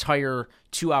that entire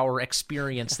 2-hour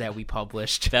experience that we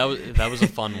published. That was a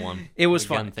fun one. It was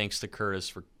Again, fun. Thanks to Curtis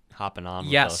for hopping on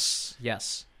with us.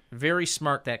 Yes. Very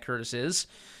smart that Curtis is.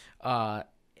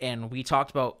 And we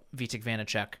talked about Vitek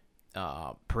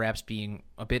Vanacek perhaps being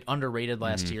a bit underrated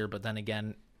last year, but then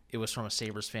again, it was from a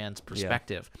Sabres fan's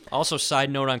perspective. Also, side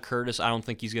note on Curtis, I don't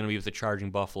think he's going to be with the Charging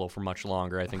Buffalo for much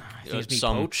longer. I think he's gonna be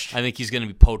poached? I think he's going to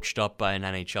be poached up by an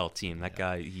NHL team. That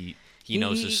guy, he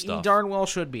knows his stuff. He darn well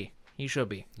should be. He should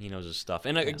be. He knows his stuff.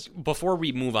 And before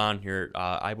we move on here,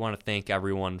 I want to thank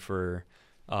everyone for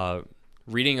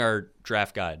reading our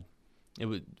draft guide.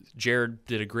 Jared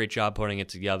did a great job putting it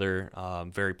together.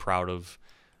 I'm very proud of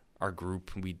our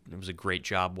group. It was a great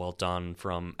job, well done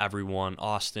from everyone: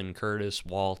 Austin, Curtis,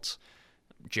 Walt,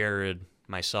 Jared,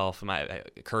 myself,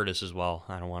 Curtis as well.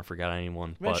 I don't want to forget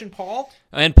anyone. Mention Paul?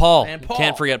 And Paul. And Paul.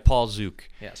 Can't forget Paul Zook.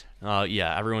 Yes.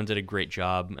 Yeah, everyone did a great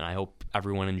job, and I hope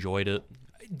everyone enjoyed it.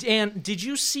 Dan, did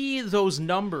you see those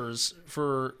numbers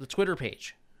for the Twitter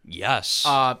page? Yes.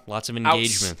 Lots of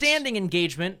engagement. Outstanding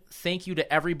engagement. Thank you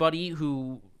to everybody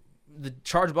who the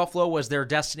Charged Buffalo was their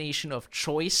destination of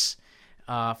choice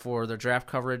for their draft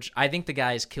coverage. I think the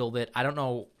guys killed it. I don't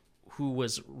know who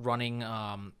was running.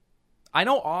 I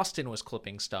know Austin was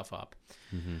clipping stuff up,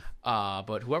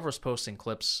 but whoever was posting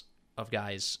clips of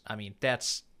guys, I mean,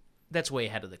 that's way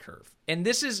ahead of the curve. And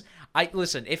this is,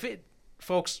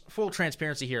 folks, full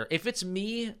transparency here. If it's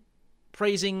me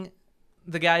praising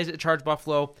the guys at Charged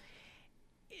Buffalo,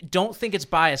 don't think it's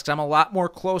biased, because I'm a lot more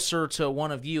closer to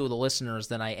one of you, the listeners,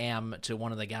 than I am to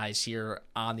one of the guys here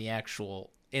on the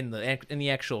actual in the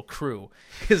actual crew,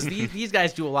 because these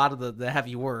guys do a lot of the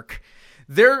heavy work.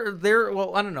 They're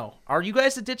well, I don't know. Are you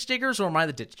guys the ditch diggers, or am I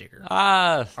the ditch digger?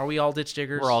 Are we all ditch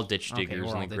diggers? We're all ditch diggers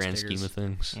we're all in the ditch grand diggers. scheme of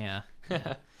things.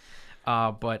 Yeah.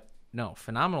 But no,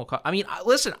 phenomenal. I mean,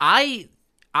 listen, I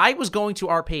was going to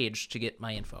our page to get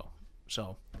my info,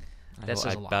 so that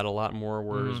says a lot. I bet a lot more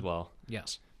were as well.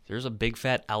 Yes. There's a big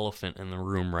fat elephant in the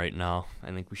room right now.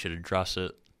 I think we should address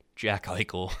it. Jack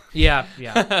Eichel. Yeah.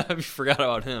 We forgot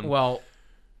about him. Well,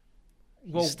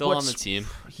 he's still on the team.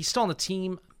 He's still on the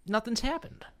team. Nothing's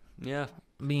happened. Yeah.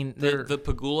 I mean, the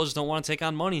Pagulas don't want to take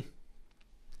on money.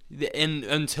 And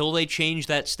until they change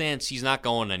that stance, he's not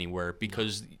going anywhere,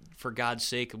 because for God's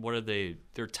sake, what are they?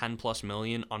 They're 10+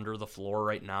 million under the floor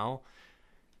right now.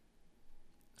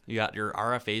 You got your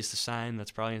RFAs to sign.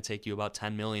 That's probably going to take you about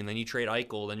 10 million. Then you trade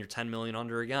Eichel, then you're 10 million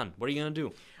under again. What are you going to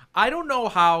do? I don't know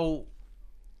how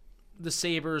the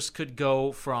Sabres could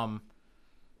go from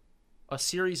a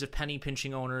series of penny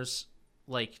pinching owners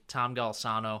like Tom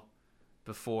Golisano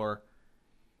before,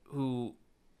 who,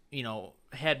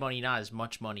 had money, not as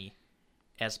much money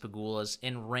as Pagulas,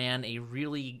 and ran a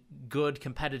really good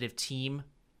competitive team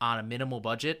on a minimal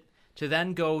budget, to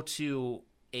then go to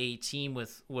a team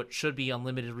with what should be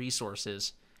unlimited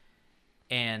resources,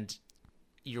 and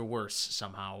you're worse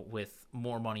somehow with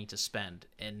more money to spend,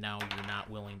 and now you're not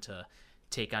willing to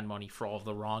take on money for all of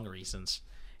the wrong reasons,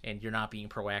 and you're not being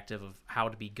proactive of how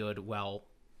to be good well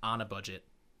on a budget.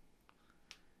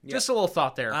 Yeah. Just a little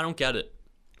thought there. I don't get it.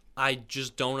 I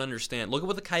just don't understand. Look at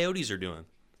what the Coyotes are doing.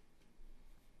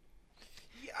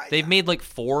 They've made like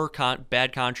 4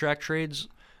 bad contract trades.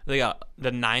 They got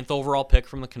the 9th overall pick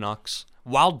from the Canucks,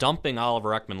 while dumping Oliver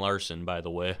Ekman-Larsson, by the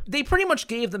way. They pretty much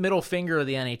gave the middle finger of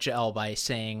the NHL by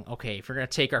saying, okay, if you're going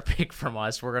to take our pick from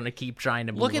us, we're going to keep trying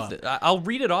to move up. I'll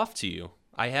read it off to you.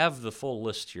 I have the full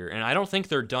list here, and I don't think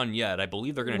they're done yet. I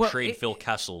believe they're going to trade Phil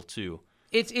Kessel, too.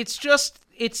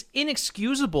 It's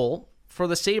inexcusable for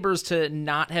the Sabres to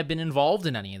not have been involved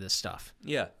in any of this stuff.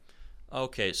 Yeah.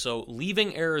 Okay, so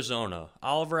leaving Arizona,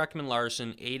 Oliver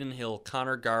Ekman-Larsson, Aiden Hill,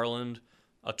 Connor Garland,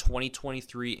 a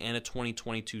 2023 and a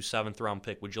 2022 7th-round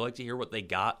pick. Would you like to hear what they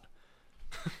got?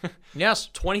 Yes.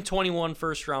 2021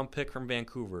 first-round pick from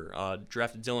Vancouver.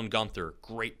 Drafted Dylan Guenther,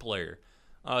 great player.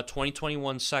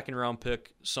 2021 second round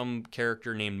pick, some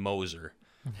character named Moser.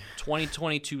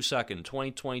 2022 second,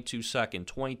 2022 second,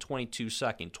 2022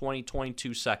 second,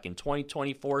 2022 second,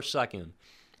 2024 second,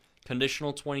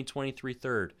 conditional 2023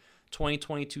 third,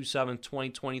 2022 seventh,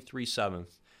 2023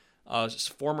 seventh.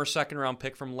 Former second round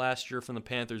pick from last year from the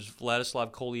Panthers,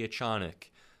 Vladislav Kolyachonok,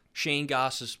 Shane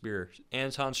Gostisbehere,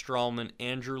 Anton Strawman,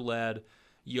 Andrew Ladd,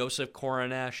 Josef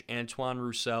Koronash, Antoine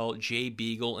Roussel, Jay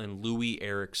Beagle, and Louis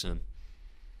Eriksson.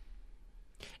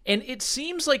 And it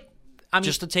seems like,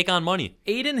 just to take on money.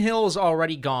 Aiden Hill is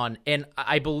already gone, and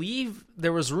I believe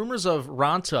there was rumors of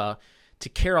Ranta to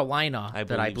Carolina I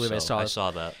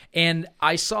saw that. And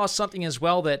I saw something as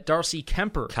well that Darcy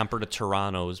Kemper to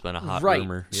Toronto has been a hot right.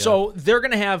 rumor. Yeah. So they're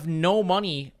going to have no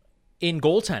money in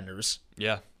goaltenders.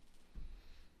 Yeah.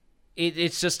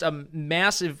 It's just a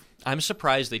massive... I'm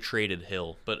surprised they traded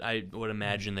Hill, but I would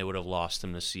imagine they would have lost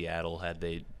him to Seattle had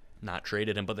they not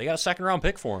traded him, but they got a second-round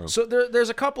pick for him. So there's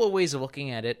a couple of ways of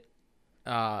looking at it.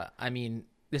 I mean,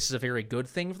 this is a very good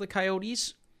thing for the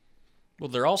Coyotes. Well,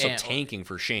 they're also tanking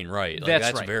for Shane Wright.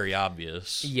 That's right. Very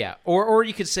obvious. Yeah, or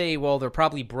you could say, well, they're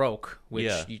probably broke,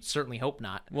 which you certainly hope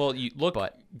not. Well,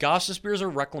 Gostisbehere's a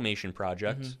reclamation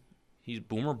project. Mm-hmm. He's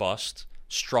boom or bust.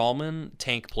 Strawman,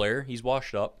 tank player. He's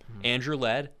washed up. Mm-hmm. Andrew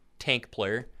Ladd, tank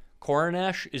player.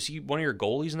 Koronash, is he one of your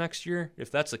goalies next year?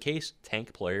 If that's the case,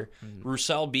 tank player. Mm-hmm.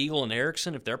 Roussel, Beagle, and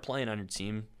Eriksson, if they're playing on your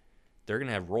team, they're going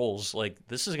to have roles.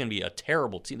 This is going to be a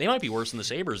terrible team. They might be worse than the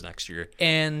Sabres next year.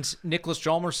 And Nicholas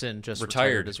Hjalmarsson just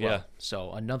retired as well. Yeah.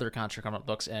 So another contract coming up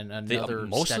books and another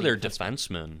most of their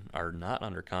defensemen are not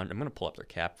under contract. I'm going to pull up their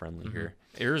cap friendly here.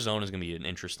 Arizona is going to be an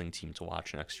interesting team to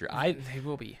watch next year. They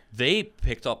will be. They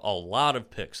picked up a lot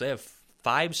of picks. They have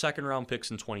 5 second-round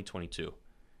picks in 2022.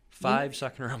 5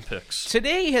 second-round picks.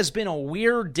 Today has been a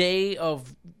weird day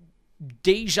of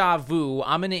deja vu.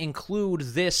 I'm going to include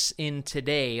this in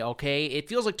today, okay? It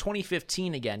feels like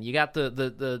 2015 again. You got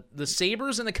the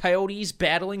Sabres and the Coyotes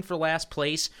battling for last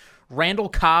place. Randall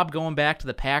Cobb going back to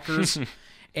the Packers.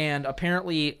 And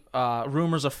apparently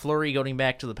rumors of Fleury going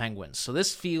back to the Penguins. So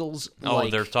this feels like... Oh,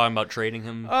 they're talking about trading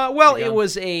him? Well, it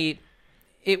was a...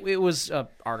 It was an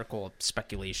article of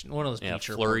speculation. One of those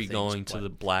feature Fleury things, going to the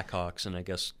Blackhawks, and I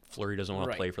guess Fleury doesn't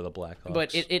want to play for the Blackhawks.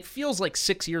 But it feels like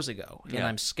 6 years ago, and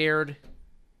I'm scared.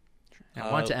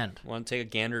 I want it to end. Want to take a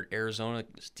gander at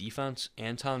Arizona's defense?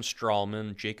 Anton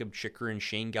Strawman, Jacob Chychrun,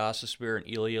 Shane Gostisbehere, and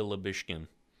Ilya Lubishkin.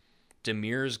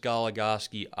 Demirs,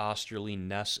 Goligoski, Osterley,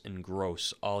 Ness, and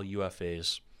Gross, all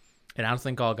UFAs. And I don't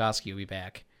think Goligoski will be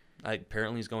back.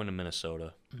 Apparently he's going to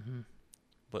Minnesota. Mm-hmm.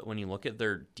 But when you look at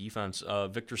their defense,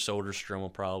 Victor Soderstrom will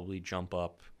probably jump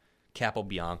up.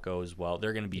 Capobianco as well.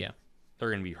 They're going to be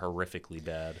horrifically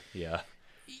bad. Yeah.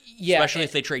 Especially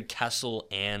if they trade Kessel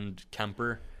and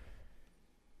Kemper.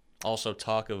 Also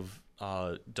talk of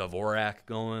Dvorak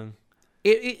going.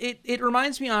 It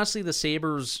reminds me honestly of the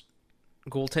Sabres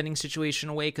goaltending situation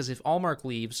away, because if Allmark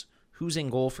leaves, who's in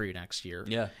goal for you next year?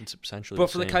 Yeah, it's essentially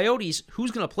But for the Coyotes,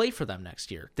 who's going to play for them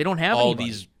next year? They don't have all anybody.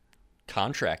 These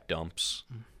contract dumps.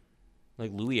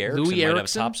 Like Louis Eriksson might have a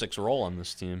top 6 role on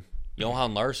this team.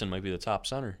 Johan Larsson might be the top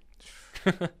center.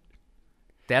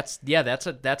 That's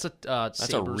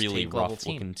a really rough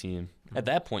looking team. At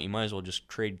that point, you might as well just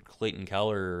trade Clayton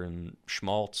Keller and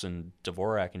Schmaltz and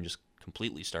Dvorak and just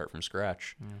completely start from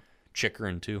scratch.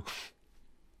 Chychrun too.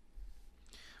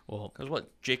 Well, because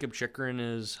Jacob Chychrun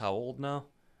is how old now?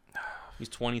 He's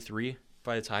 23.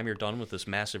 By the time you're done with this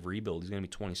massive rebuild, he's going to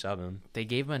be 27. They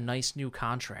gave him a nice new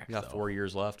contract. He got 4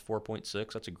 years left,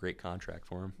 4.6. That's a great contract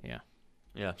for him. Yeah.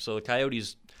 Yeah, so the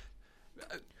Coyotes,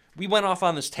 we went off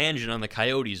on this tangent on the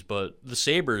Coyotes, but the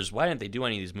Sabres, why didn't they do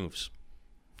any of these moves?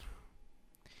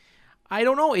 I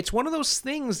don't know. It's one of those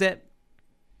things that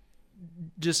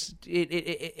just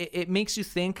it makes you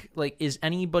think, like, is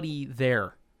anybody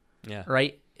there? Yeah.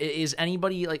 Right? Is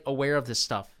anybody like aware of this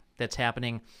stuff that's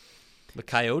happening? The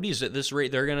Coyotes, at this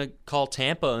rate, they're going to call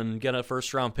Tampa and get a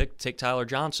first-round pick to take Tyler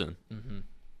Johnson. Mm-hmm.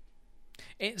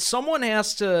 And someone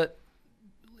has to...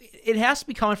 It has to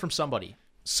be coming from somebody.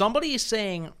 Somebody is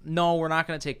saying, no, we're not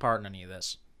going to take part in any of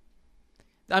this.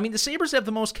 I mean, the Sabres have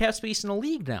the most cap space in the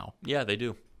league now. Yeah, they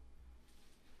do.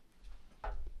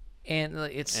 And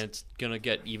it's going to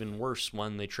get even worse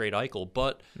when they trade Eichel,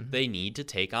 but they need to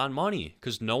take on money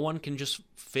because no one can just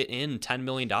fit in $10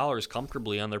 million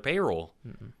comfortably on their payroll.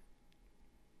 Mm-hmm.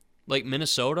 Like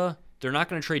Minnesota, they're not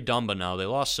going to trade Dumba now. They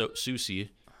lost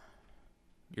Susie.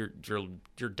 Your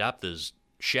depth is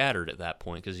shattered at that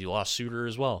point because you lost Suter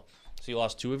as well. So you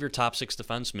lost 2 of your top 6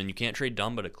 defensemen. You can't trade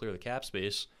Dumba to clear the cap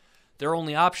space. Their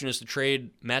only option is to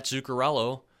trade Matt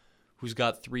Zuccarello, who's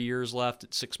got 3 years left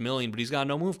at $6 million, but he's got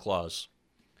no move clause.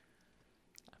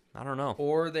 I don't know.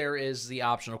 Or there is the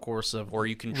option, of course, of Or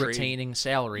you can trade- retaining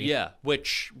salary. Yeah,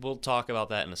 which we'll talk about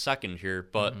that in a second here,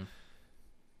 but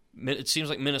it seems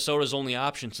like Minnesota's only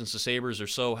option, since the Sabres are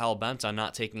so hell-bent on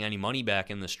not taking any money back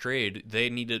in this trade. They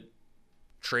need to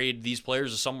trade these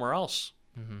players to somewhere else.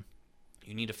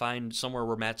 You need to find somewhere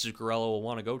where Matt Zuccarello will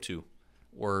want to go to,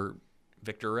 or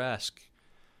Victor Rask.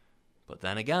 But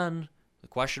then again, the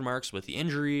question marks with the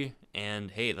injury,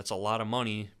 and hey, that's a lot of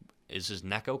money. Is his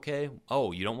neck okay?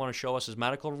 Oh, you don't want to show us his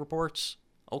medical reports?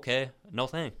 Okay, no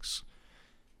thanks.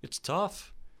 It's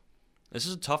tough. This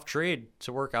is a tough trade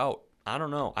to work out. I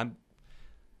don't know.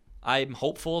 I'm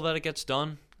hopeful that it gets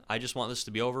done. I just want this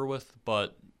to be over with.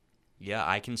 But yeah,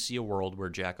 I can see a world where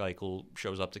Jack Eichel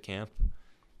shows up to camp.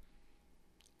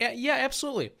 Yeah,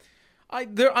 absolutely.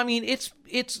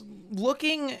 It's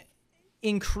looking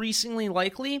increasingly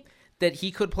likely that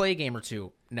he could play a game or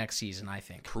two next season, I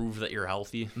think. Prove that you're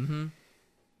healthy.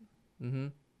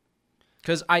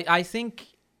 Because I think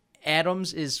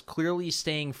Adams is clearly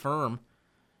staying firm.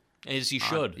 As he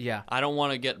should. Yeah. I don't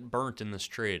want to get burnt in this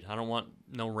trade. I don't want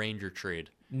no Ranger trade.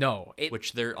 No.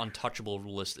 Which their untouchable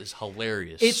list is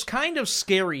hilarious. It's kind of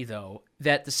scary, though,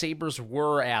 that the Sabres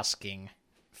were asking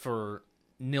for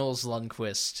Nils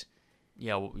Lundqvist.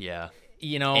 Yeah.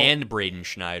 You know, and Braden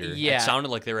Schneider. Yeah. It sounded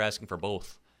like they were asking for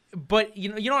both. But you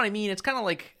know what I mean? It's kind of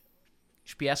like, you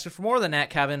should be asking for more than that,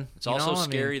 Kevin. It's also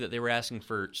scary that they were asking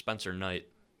for Spencer Knight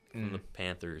from the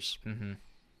Panthers.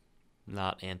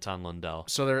 Not Anton Lundell.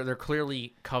 So they're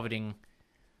clearly coveting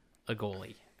a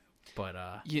goalie. But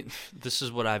this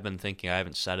is what I've been thinking. I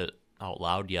haven't said it out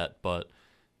loud yet, but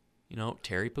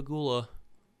Terry Pagula,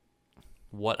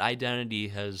 what identity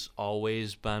has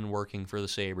always been working for the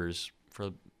Sabres for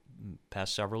the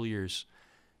past several years?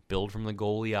 Build from the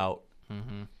goalie out.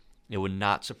 It would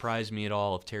not surprise me at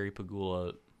all if Terry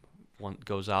Pagula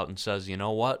goes out and says, you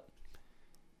know what?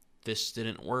 This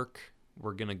didn't work.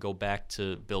 We're going to go back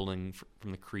to building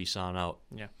from the crease on out.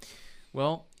 Yeah.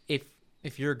 Well,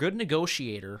 if you're a good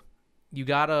negotiator, you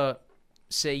got to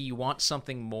say you want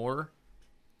something more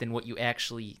than what you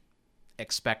actually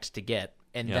expect to get,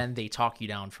 and then they talk you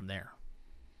down from there.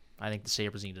 I think the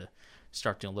Sabres need to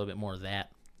start doing a little bit more of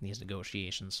that in these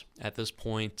negotiations. At this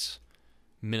point,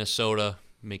 Minnesota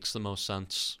makes the most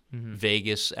sense.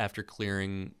 Vegas, after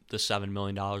clearing the $7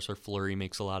 million for Fleury,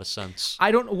 makes a lot of sense.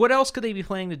 What else could they be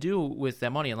planning to do with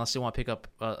that money unless they want to pick up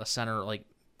a center like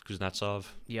Kuznetsov?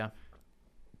 Yeah,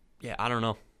 I don't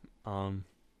know.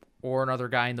 Or another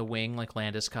guy in the wing like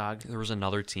Landeskog. There was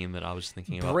another team that I was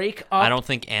thinking about. Break up. I don't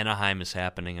think Anaheim is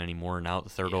happening anymore now. The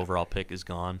third overall pick is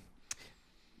gone.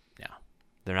 Yeah.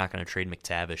 They're not going to trade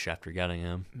McTavish after getting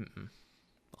him.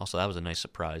 Also, that was a nice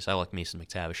surprise. I like Mason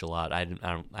McTavish a lot. I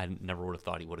never would have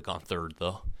thought he would have gone third,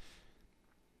 though.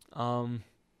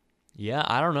 Yeah,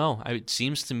 I don't know. It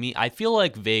seems to me, I feel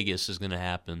like Vegas is going to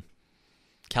happen.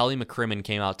 Kelly McCrimmon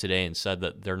came out today and said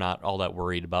that they're not all that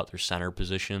worried about their center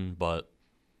position, but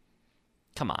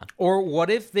come on. Or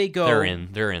what if they go... They're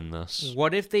in this.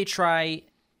 What if they try...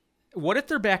 What if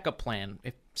their backup plan,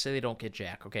 if say they don't get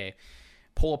Jack, okay,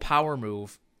 pull a power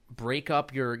move, break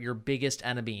up your biggest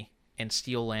enemy, and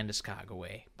steal Landeskog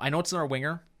away. I know it's not a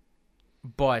winger,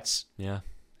 but yeah,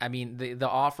 I mean the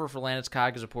offer for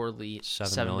Landeskog is reportedly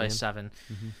 $7 by $7.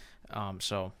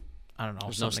 So I don't know.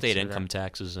 There's no state income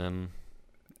taxes in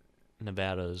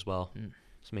Nevada as well,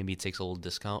 so maybe it takes a little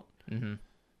discount. You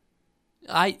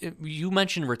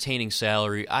mentioned retaining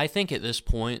salary. I think at this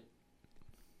point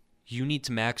you need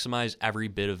to maximize every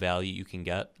bit of value you can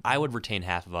get. I would retain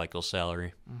half of Eichel's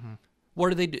salary. What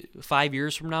do they do 5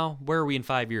 years from now? Where are we in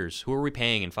 5 years? Who are we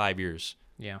paying in 5 years?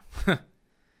 Yeah.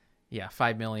 Yeah,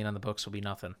 $5 million on the books will be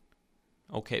nothing.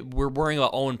 Okay, we're worrying about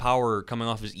Owen Power coming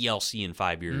off his ELC in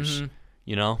 5 years,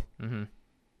 you know?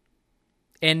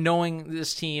 And knowing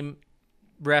this team,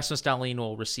 Rasmus Dahlin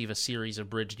will receive a series of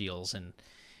bridge deals, and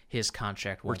his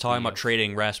contract won't We're talking be about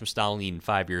trading Rasmus Dahlin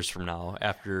 5 years from now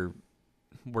after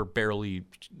we're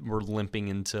limping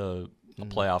into a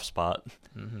playoff spot.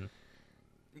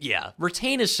 Yeah,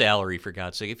 retain his salary for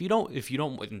God's sake. If you don't,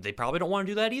 they probably don't want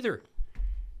to do that either.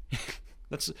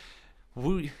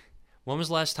 When was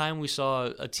the last time we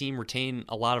saw a team retain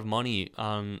a lot of money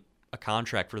on a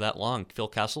contract for that long? Phil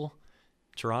Kessel,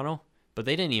 Toronto, but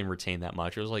they didn't even retain that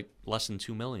much. It was like less than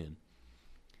 $2 million,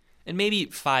 and maybe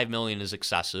 $5 million is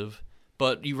excessive.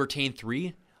 But you retain $3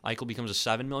 million, Eichel becomes a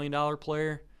 $7 million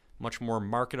player, much more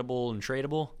marketable and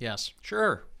tradable. Yes,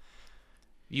 sure.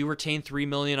 You retain $3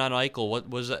 million on Eichel. What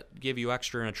was that give you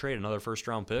extra in a trade? Another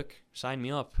first-round pick? Sign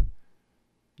me up.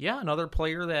 Yeah, another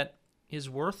player that is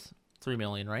worth $3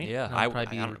 million, right? Yeah, That would I probably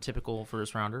be don't- your typical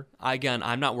first rounder. Again,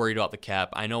 I'm not worried about the cap.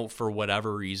 I know for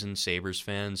whatever reason, Sabres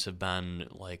fans have been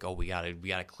like, "Oh, we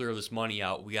gotta clear this money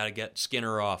out. We gotta get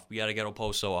Skinner off. We gotta get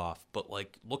Oposo off." But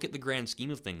like, look at the grand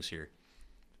scheme of things here.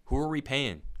 Who are we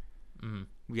paying? Mm-hmm.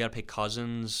 We gotta pay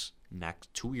Cousins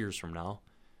next 2 years from now.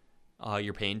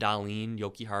 You're paying Dahlin,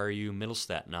 Jokiharju,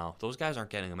 Middlestat now. Those guys aren't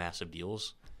getting massive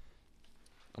deals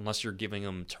unless you're giving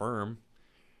them term.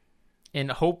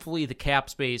 And hopefully the cap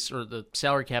space or the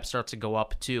salary cap starts to go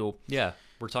up too. Yeah,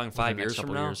 we're talking over 5 the next years from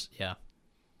couple now. years. Yeah.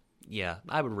 Yeah,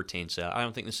 I would retain Sal. I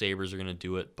don't think the Sabres are going to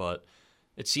do it, but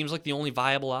it seems like the only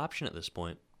viable option at this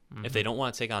point if they don't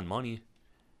want to take on money.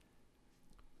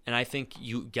 And I think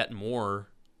you get more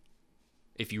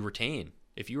if you retain.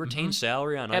 If you retain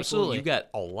salary on Eichel, Absolutely. you get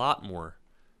a lot more.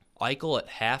 Eichel at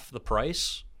half the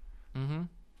price,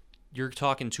 you're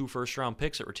talking 2 first-round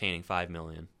picks at retaining $5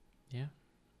 million. Yeah.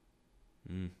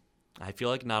 I feel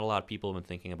like not a lot of people have been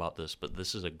thinking about this, but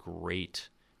this is a great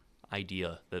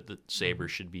idea that the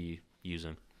Sabres should be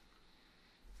using.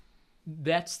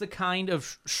 That's the kind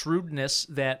of shrewdness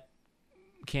that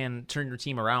can turn your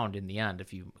team around in the end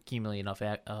if you accumulate enough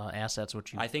assets,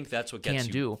 which you I think that's what gets can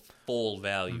you do. full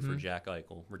value for Jack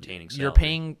Eichel, retaining salary. You're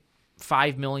paying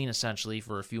 $5 million essentially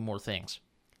for a few more things.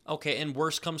 Okay, and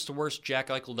worst comes to worst, Jack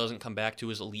Eichel doesn't come back to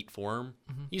his elite form.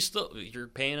 You're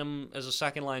paying him as a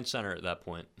second line center at that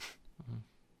point.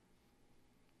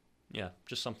 Yeah,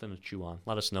 just something to chew on.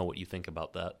 Let us know what you think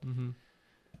about that.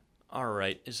 All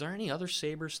right, is there any other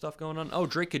Sabres stuff going on? Oh,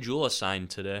 Drake Caggiula signed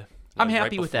today. I'm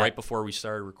happy with that. Right before we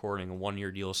started recording, a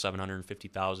 1-year deal,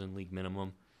 $750,000 league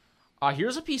minimum.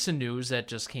 Here's a piece of news that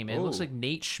just came in. It looks Ooh. like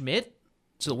Nate Schmidt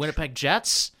to the Winnipeg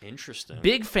Jets. Interesting.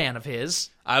 Big fan of his.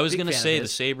 I was Big going to fan of say the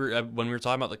his. Sabre when we were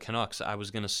talking about the Canucks. I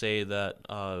was going to say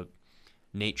that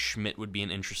Nate Schmidt would be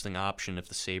an interesting option if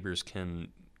the Sabres can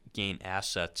gain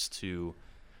assets to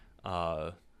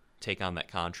take on that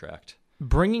contract.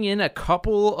 Bringing in a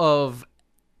couple of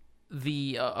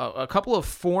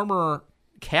former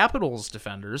Capitals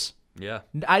defenders. Yeah,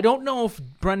 I don't know if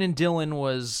Brendan Dillon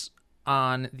was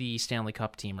on the Stanley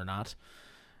Cup team or not.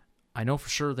 I know for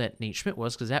sure that Nate Schmidt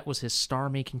was because that was his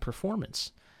star-making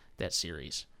performance that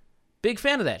series. Big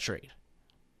fan of that trade.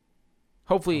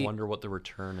 I Hopefully, wonder what the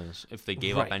return is if they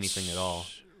gave up anything at all.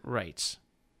 Right.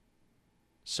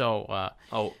 So,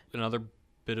 Another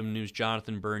bit of news: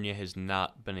 Jonathan Bernier has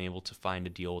not been able to find a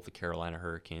deal with the Carolina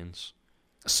Hurricanes.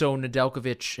 so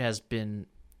Nedeljkovic has been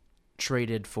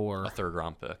traded for A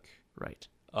 3rd-round pick. right.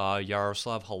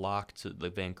 Yaroslav Halak to the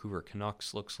Vancouver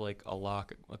Canucks looks like a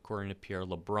lock, according to Pierre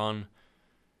LeBrun.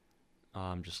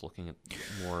 I'm just looking at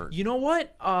more. You know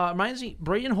what? Reminds me,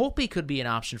 Braden Holtby could be an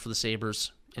option for the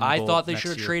Sabres. I thought they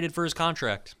should have traded for his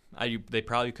contract. They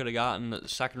probably could have gotten a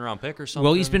 2nd-round pick or something.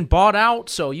 Well, he's been bought out,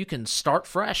 so you can start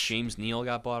fresh. James Neal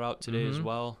got bought out today as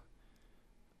well.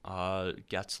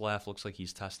 Getzlaff looks like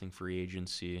he's testing free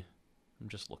agency. I'm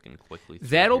just looking quickly. through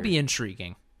That'll here. be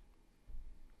intriguing.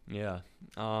 Yeah.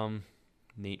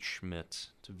 Nate Schmidt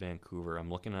to Vancouver. I'm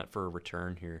looking at for a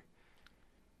return here.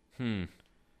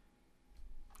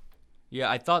 Yeah,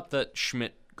 I thought that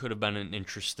Schmidt could have been an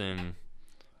interesting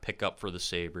pickup for the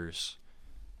Sabres.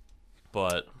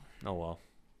 But, oh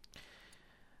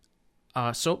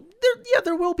well. So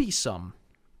there will be some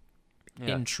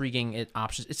Yeah. intriguing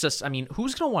options. It's just, I mean,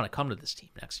 who's going to want to come to this team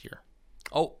next year?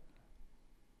 Oh,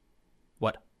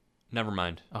 What? never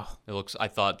mind. Oh, It looks. I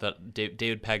thought that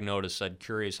David Pagnotta said,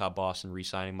 curious how Boston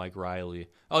re-signing Mike Riley.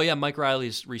 Oh, yeah, Mike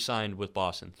Riley's re-signed with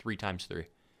Boston 3 times 3.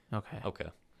 okay. Okay. Yeah,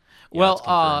 Well, it's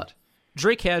confirmed.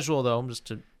 Drake Casual though, just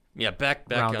to Yeah, back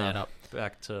round that up.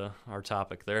 Back to our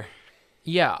topic there.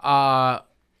 yeah,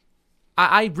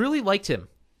 I really liked him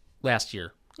last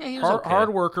year. Yeah, he was okay.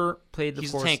 Hard worker, played the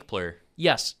He's course. a tank player.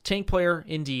 Yes, tank player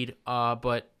indeed.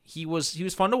 But he was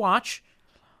fun to watch.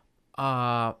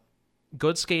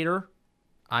 Good skater.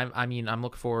 I'm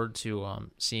looking forward to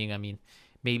seeing. I mean,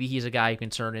 maybe he's a guy who can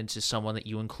turn into someone that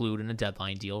you include in a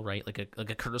deadline deal, right? Like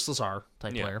a Curtis Lazar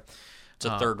type Yeah. player. It's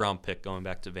a 3rd-round pick going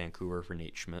back to Vancouver for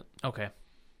Nate Schmidt. Okay.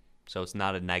 So it's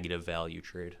not a negative value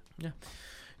trade. Yeah.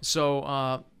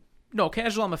 So no,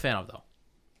 Casual I'm a fan of though.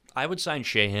 I would sign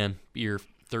Sheahan. Be your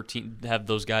 13th. Have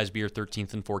those guys be your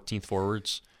 13th and 14th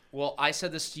forwards. Well, I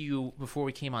said this to you before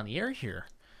we came on the air here.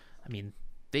 I mean,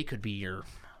 they could be your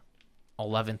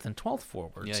 11th and 12th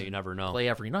forwards. Yeah, you never know. Play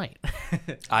every night.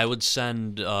 I would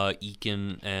send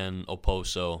Eakin and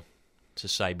Oposo to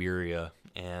Siberia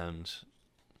and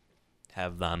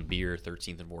have them be your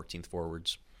 13th and 14th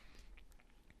forwards.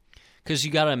 Because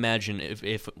you got to imagine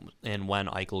if and when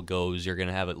Eichel goes, you're going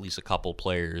to have at least a couple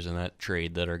players in that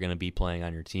trade that are going to be playing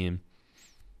on your team.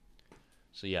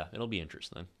 So, yeah, it'll be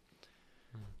interesting.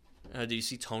 Do you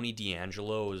see Tony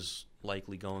DeAngelo is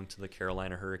likely going to the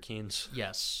Carolina Hurricanes?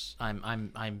 Yes,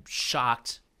 I'm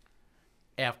shocked.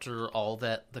 After all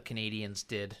that the Canadians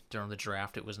did during the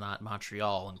draft, it was not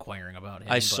Montreal inquiring about him.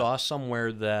 I saw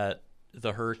somewhere that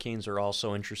the Hurricanes are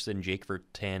also interested in Jake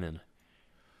Virtanen.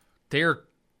 They're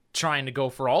trying to go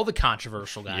for all the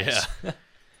controversial guys. Yeah.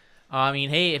 I mean,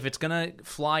 hey, if it's gonna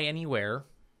fly anywhere,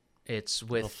 it's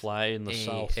with It'll fly in the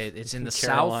South. It's in the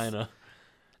Carolina. South,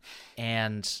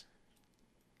 and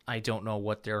I don't know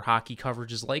what their hockey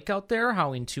coverage is like out there,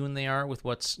 how in tune they are with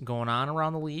what's going on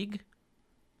around the league.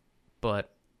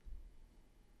 But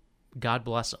God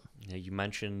bless them. Yeah, you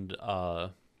mentioned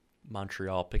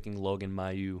Montreal picking Logan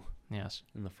Mailloux Yes.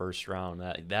 in the first round.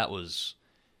 That was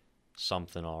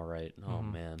something, all right. Oh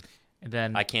man, And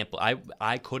then I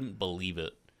couldn't believe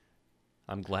it.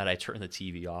 I'm glad I turned the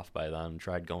TV off by then and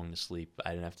tried going to sleep.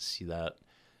 I didn't have to see that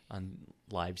on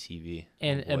live TV.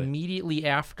 and immediately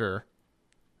after,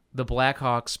 the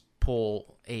Blackhawks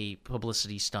pull a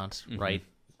publicity stunt, right?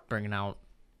 Bringing out,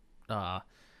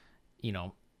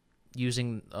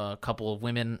 using a couple of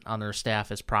women on their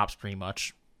staff as props, pretty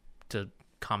much, to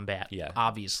combat,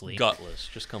 obviously, gutless,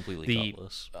 just completely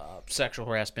gutless. Sexual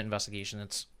harassment investigation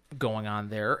that's going on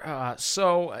there.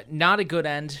 So not a good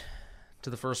end to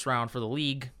the first round for the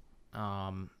league.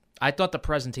 I thought the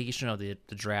presentation of the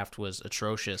draft was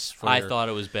atrocious. I thought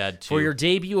it was bad too. For your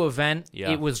debut event,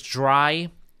 it was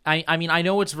dry. I mean, I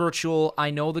know it's virtual. I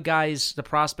know the guys, the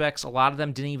prospects, a lot of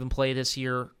them didn't even play this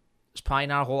year. There's probably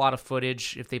not a whole lot of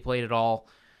footage if they played at all.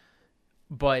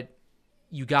 But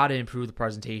you got to improve the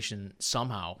presentation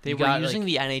somehow. They were using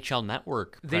the NHL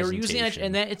Network They were using it,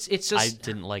 and then it's just... I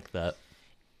didn't like that.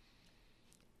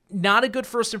 Not a good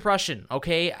first impression,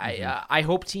 okay? I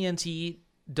hope TNT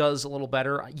does a little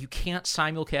better. You can't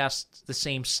simulcast the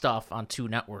same stuff on two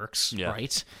networks,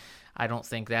 right? I don't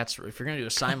think that's... If you're going to do a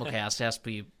simulcast, it has to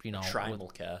be,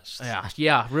 Trimulcast.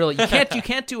 Yeah, really. You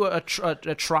can't do a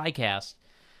tricast.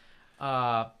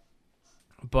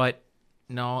 But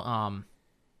no,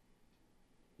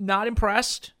 not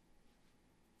impressed.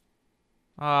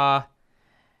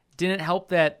 Didn't help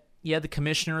that you had the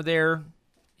commissioner there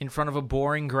in front of a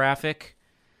boring graphic,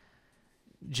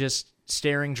 just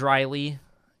staring dryly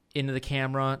into the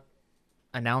camera,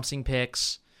 announcing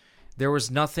picks. There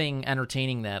was nothing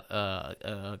entertaining that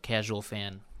a casual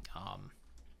fan,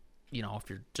 if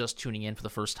you're just tuning in for the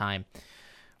first time,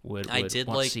 I did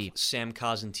want like to see. Sam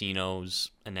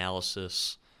Cosentino's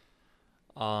analysis.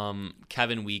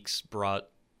 Kevin Weeks brought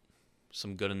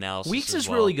some good analysis. Weeks as is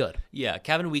well. really good. Yeah,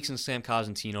 Kevin Weeks and Sam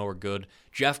Cosentino were good.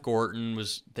 Jeff Gorton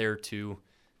was there too.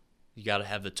 You got to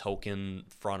have the token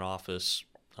front office,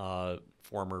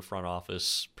 former front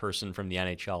office person from the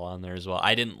NHL on there as well.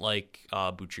 I didn't like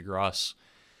Buccigross.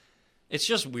 It's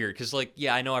just weird because,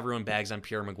 I know everyone bags on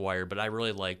Pierre Maguire, but I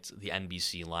really liked the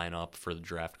NBC lineup for the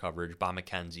draft coverage. Bob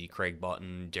McKenzie, Craig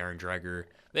Button, Darren Dreger.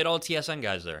 They had all TSN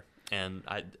guys there, and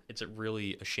it's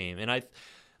really a shame. And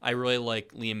I really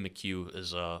like Liam McHugh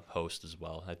as a host as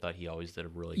well. I thought he always did a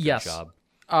really good job.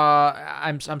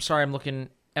 I'm sorry, I'm looking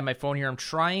at my phone here. I'm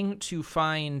trying to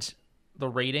find the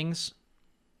ratings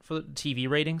for the TV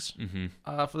ratings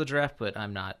for the draft, but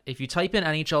I'm not. If you type in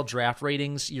NHL draft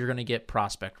ratings, you're going to get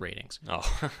prospect ratings.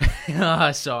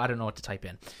 Oh. So I don't know what to type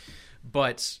in.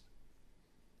 But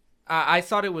I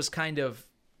thought it was kind of...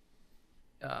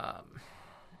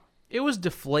 it was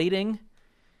deflating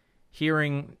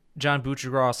hearing John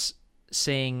Buccigross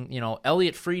saying,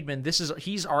 Elliot Friedman,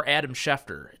 he's our Adam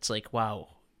Schefter. It's like, wow,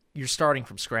 you're starting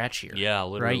from scratch here. Yeah,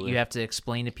 literally. Right? You have to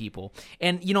explain to people.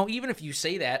 And, even if you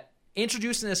say that,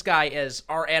 introducing this guy as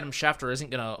our Adam Schefter isn't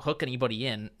going to hook anybody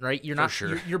in, right? You're not. For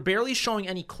sure. You're barely showing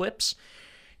any clips.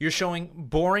 You're showing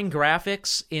boring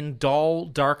graphics in dull,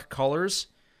 dark colors.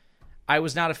 I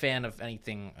was not a fan of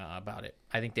anything about it.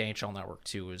 I think the NHL Network,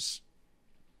 too, is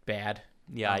bad.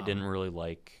 Yeah, I didn't really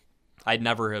like... I'd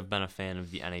never have been a fan of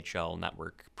the NHL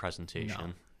Network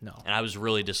presentation. No. And I was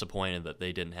really disappointed that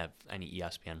they didn't have any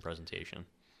ESPN presentation.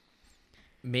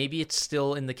 Maybe it's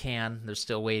still in the can. They're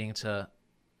still waiting to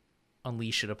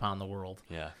unleash it upon the world.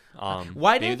 Yeah.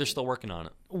 Maybe they're still working on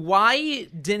it. Why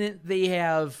didn't they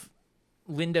have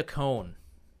Linda Cohn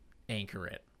anchor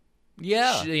it?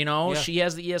 Yeah. She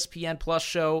has the ESPN Plus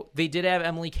show. They did have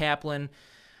Emily Kaplan.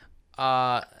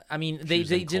 They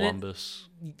didn't. Columbus.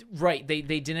 Right. They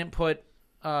didn't put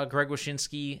Greg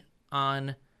Wyshynski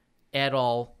on at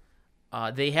all.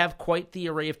 They have quite the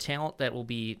array of talent that will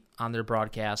be on their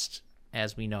broadcast.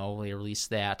 As we know, they released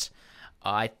that.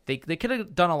 They could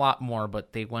have done a lot more,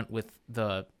 but they went with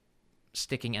the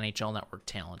sticking NHL Network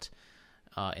talent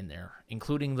in there,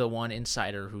 including the one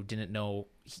insider who didn't know.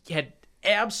 He had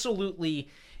absolutely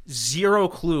zero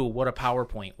clue what a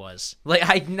PowerPoint was. Like,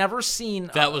 I'd never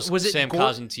seen... That was it Sam Gor-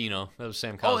 Cosentino. That was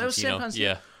Sam Cosentino. Oh, that was Sam Cosentino?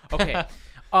 Yeah. Okay.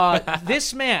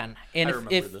 This man, and I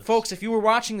remember if this. folks, if you were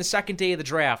watching the second day of the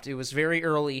draft, it was very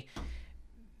early.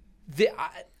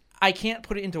 I can't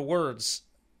put it into words.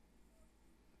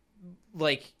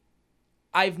 Like,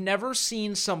 I've never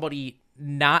seen somebody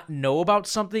not know about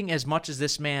something as much as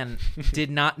this man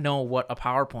did not know what a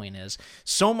PowerPoint is.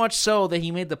 So much so that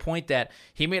he made the point that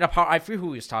he made a power. I forget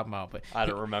who he was talking about, but I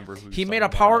don't remember who he made a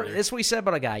power. That's what he said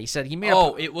about a guy. He said he made.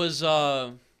 It was.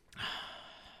 I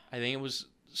think it was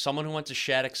someone who went to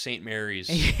Shattuck St. Mary's.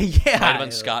 Yeah, Might have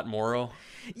been Scott Morrow.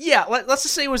 Yeah, let's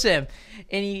just say it was him.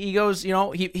 And he goes, you know,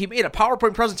 he made a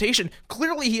PowerPoint presentation.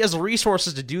 Clearly, he has the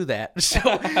resources to do that.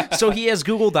 So he has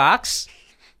Google Docs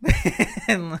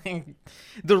and like,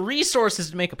 the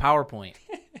resources to make a PowerPoint.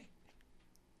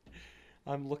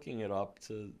 I'm looking it up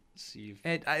to see.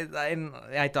 And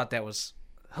I thought that was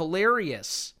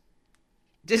hilarious.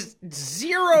 Just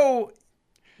zero,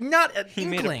 not an He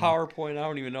inkling. made a PowerPoint. I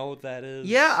don't even know what that is.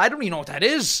 Yeah, I don't even know what that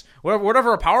is.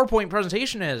 Whatever a PowerPoint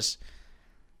presentation is.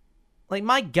 Like,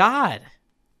 my God.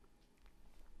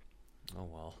 Oh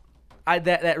well.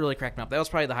 That really cracked me up. That was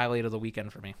probably the highlight of the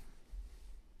weekend for me.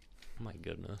 My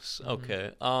goodness.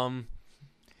 Okay. Do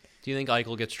you think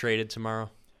Eichel gets traded tomorrow?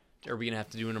 Are we gonna have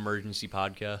to do an emergency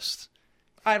podcast?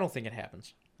 I don't think it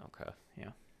happens. Okay. Yeah.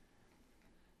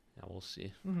 Yeah, we'll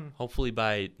see. Hopefully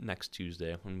by next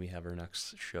Tuesday when we have our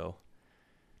next show.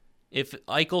 If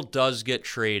Eichel does get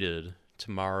traded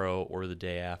tomorrow or the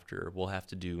day after, we'll have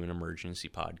to do an emergency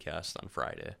podcast on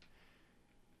Friday.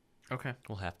 Okay.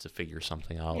 We'll have to figure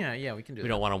something out. Yeah, we can do that. We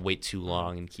don't want to wait too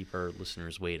long and keep our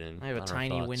listeners waiting. I have a on our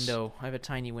tiny thoughts. window. I have a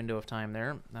tiny window of time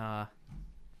there. This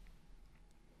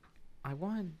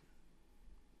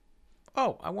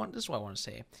is what I want to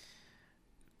say.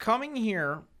 Coming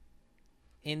here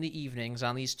in the evenings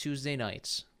on these Tuesday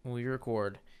nights when we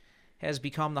record has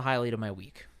become the highlight of my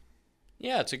week.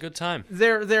 Yeah, it's a good time.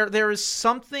 There is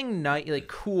something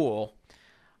cool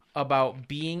about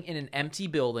being in an empty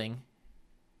building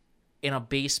in a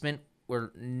basement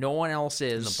where no one else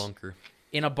is. In the bunker.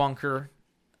 In a bunker,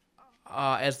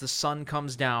 as the sun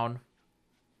comes down.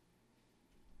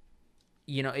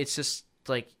 You know, it's just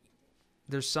like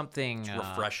there's something It's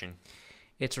refreshing.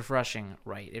 It's refreshing,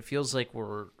 right? It feels like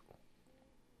we're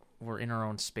in our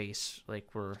own space, like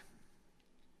we're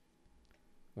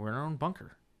in our own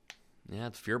bunker. Yeah,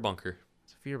 it's fear bunker.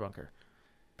 It's a fear bunker.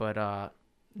 But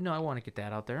no, I want to get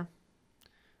that out there.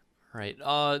 Right.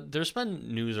 There's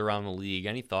been news around the league.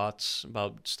 Any thoughts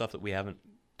about stuff that we haven't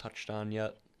touched on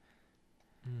yet?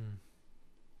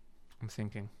 I'm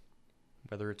thinking.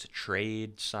 Whether it's a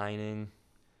trade, signing.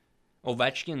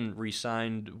 Ovechkin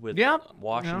re-signed with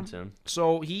Washington.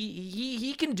 So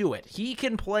he can do it. He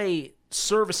can play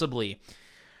serviceably.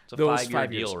 It's a those 5-year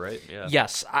 5 years. deal, right? Yeah.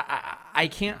 Yes, I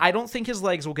can't. I don't think his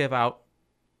legs will give out.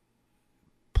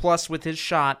 Plus, with his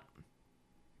shot,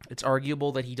 it's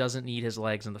arguable that he doesn't need his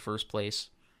legs in the first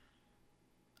place.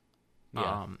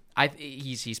 Yeah.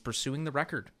 He's pursuing the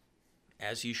record.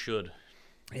 As he should.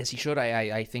 As he should.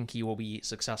 I think he will be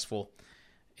successful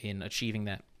in achieving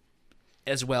that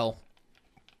as well.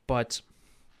 But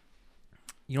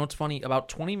you know what's funny? About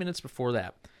 20 minutes before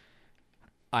that,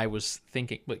 I was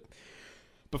thinking, like,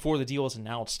 before the deal was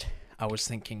announced, I was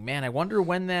thinking, man, I wonder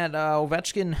when that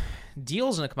Ovechkin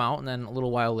deal's going to come out. And then a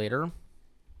little while later,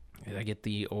 I get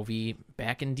the OV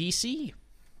back in D.C.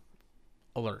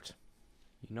 alert.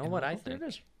 You know what I there think? it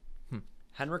is.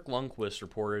 Henrik Lundqvist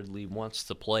reportedly wants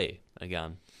to play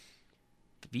again.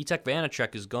 Vitek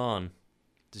Vanacek is gone.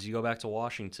 Does he go back to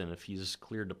Washington if he's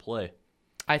cleared to play?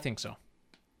 I think so.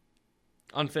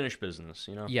 Unfinished business,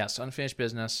 you know? Yes, unfinished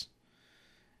business.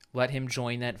 Let him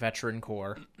join that veteran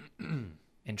core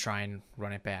and try and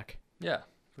run it back. Yeah,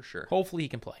 for sure. Hopefully he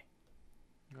can play.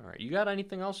 All right. You got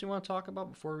anything else you want to talk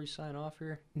about before we sign off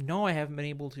here? No, I haven't been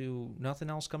able to. Nothing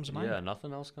else comes to mind. Yeah,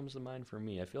 nothing else comes to mind for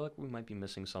me. I feel like we might be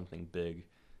missing something big.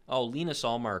 Oh, Linus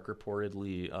Ullmark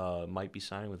reportedly might be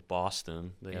signing with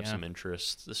Boston. They have some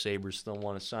interest. The Sabres still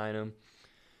want to sign him.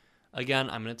 Again,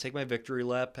 I'm going to take my victory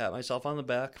lap, pat myself on the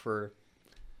back for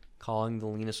calling the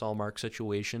Linus Ullmark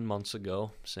situation months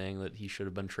ago, saying that he should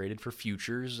have been traded for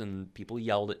futures, and people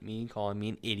yelled at me, calling me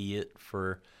an idiot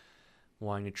for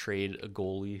wanting to trade a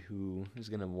goalie who is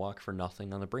going to walk for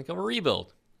nothing on the brink of a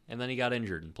rebuild. And then he got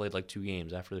injured and played like 2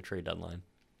 games after the trade deadline.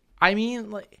 I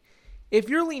mean, like, if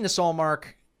you're Linus Ullmark,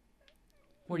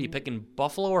 what are you picking,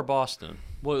 Buffalo or Boston?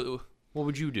 What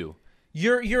would you do?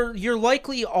 You're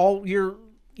likely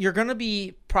you're gonna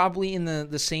be probably in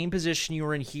the same position you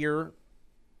were in here,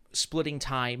 splitting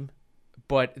time,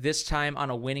 but this time on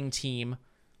a winning team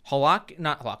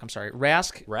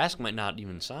Rask. Rask might not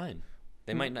even sign.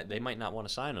 They might not want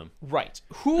to sign him. Right.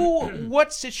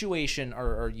 What situation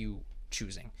are you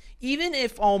choosing? Even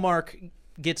if Allmark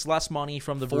gets less money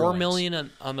from the Bruins. $4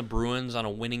 million on the Bruins on a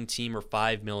winning team, or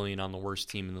 $5 million on the worst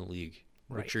team in the league.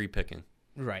 Right. Which are you picking?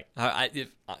 Right. If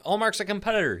Allmark's a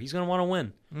competitor, he's going to want to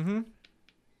win. Mm-hmm.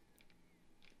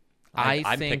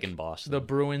 I'm think picking Boston. The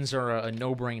Bruins are a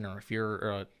no-brainer. If you're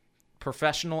a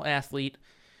professional athlete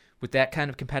with that kind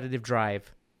of competitive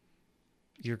drive,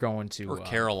 you're going to... Or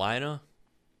Carolina.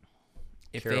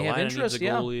 If Carolina they have interest,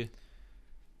 needs a goalie.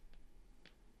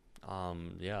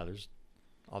 There's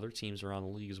other teams around the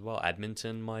league as well.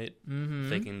 Edmonton might. Mm-hmm. If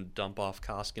they can dump off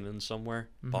Koskinen somewhere.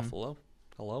 Mm-hmm. Buffalo.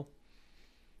 Hello.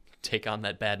 Take on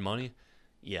that bad money.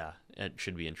 Yeah, it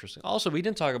should be interesting. Also, we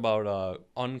didn't talk about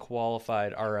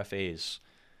unqualified RFAs.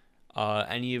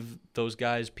 Any of those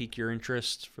guys pique your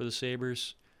interest for the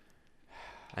Sabres?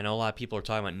 I know a lot of people are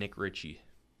talking about Nick Ritchie.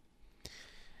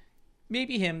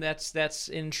 Maybe him. That's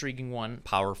an intriguing one.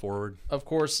 Power forward. Of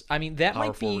course. I mean, that Power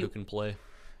might be... forward who can play.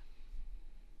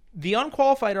 The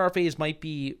unqualified RFAs might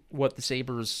be what the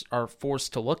Sabres are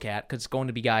forced to look at, because it's going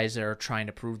to be guys that are trying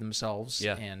to prove themselves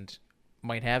and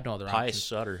might have no other options.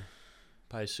 Sutter.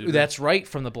 That's right,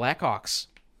 from the Blackhawks.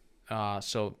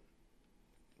 So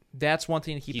that's one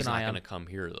thing to keep He's an eye on. He's not going to come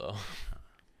here, though.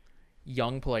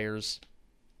 Young players.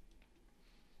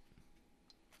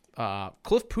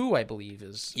 Cliff Poo, I believe,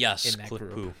 is in that Cliff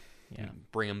group. Poo. Yeah.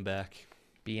 Bring him back.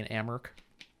 Be an Amherst.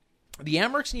 The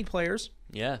Amhersts need players.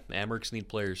 Yeah, Amherst need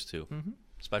players, too. Mm-hmm.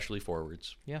 Especially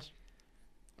forwards. Yes.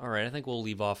 All right, I think we'll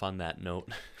leave off on that note.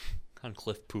 On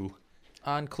Cliff Poo.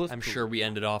 I'm sure we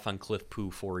ended off on Cliff Poo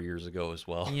 4 years ago as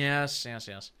well. Yes.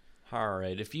 All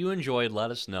right. If you enjoyed, let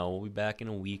us know. We'll be back in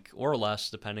a week or less,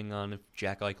 depending on if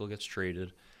Jack Eichel gets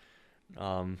traded.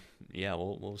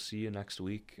 We'll see you next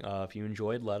week. If you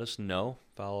enjoyed, let us know.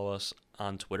 Follow us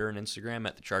on Twitter and Instagram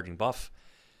at The Charging Buff.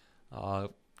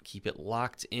 Keep it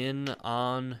locked in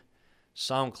on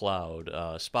SoundCloud,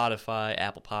 Spotify,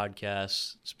 Apple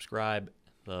Podcasts. Subscribe.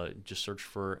 Just search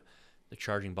for The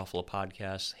Charging Buffalo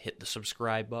Podcast. Hit the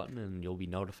subscribe button, and you'll be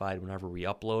notified whenever we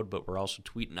upload. But we're also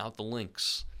tweeting out the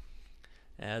links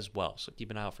as well, so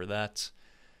keep an eye out for that.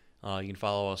 You can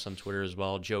follow us on Twitter as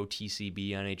well, Joe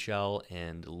TCB NHL,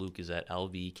 and Luke is at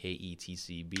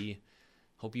LVKETCB.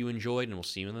 Hope you enjoyed, and we'll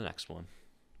see you in the next one.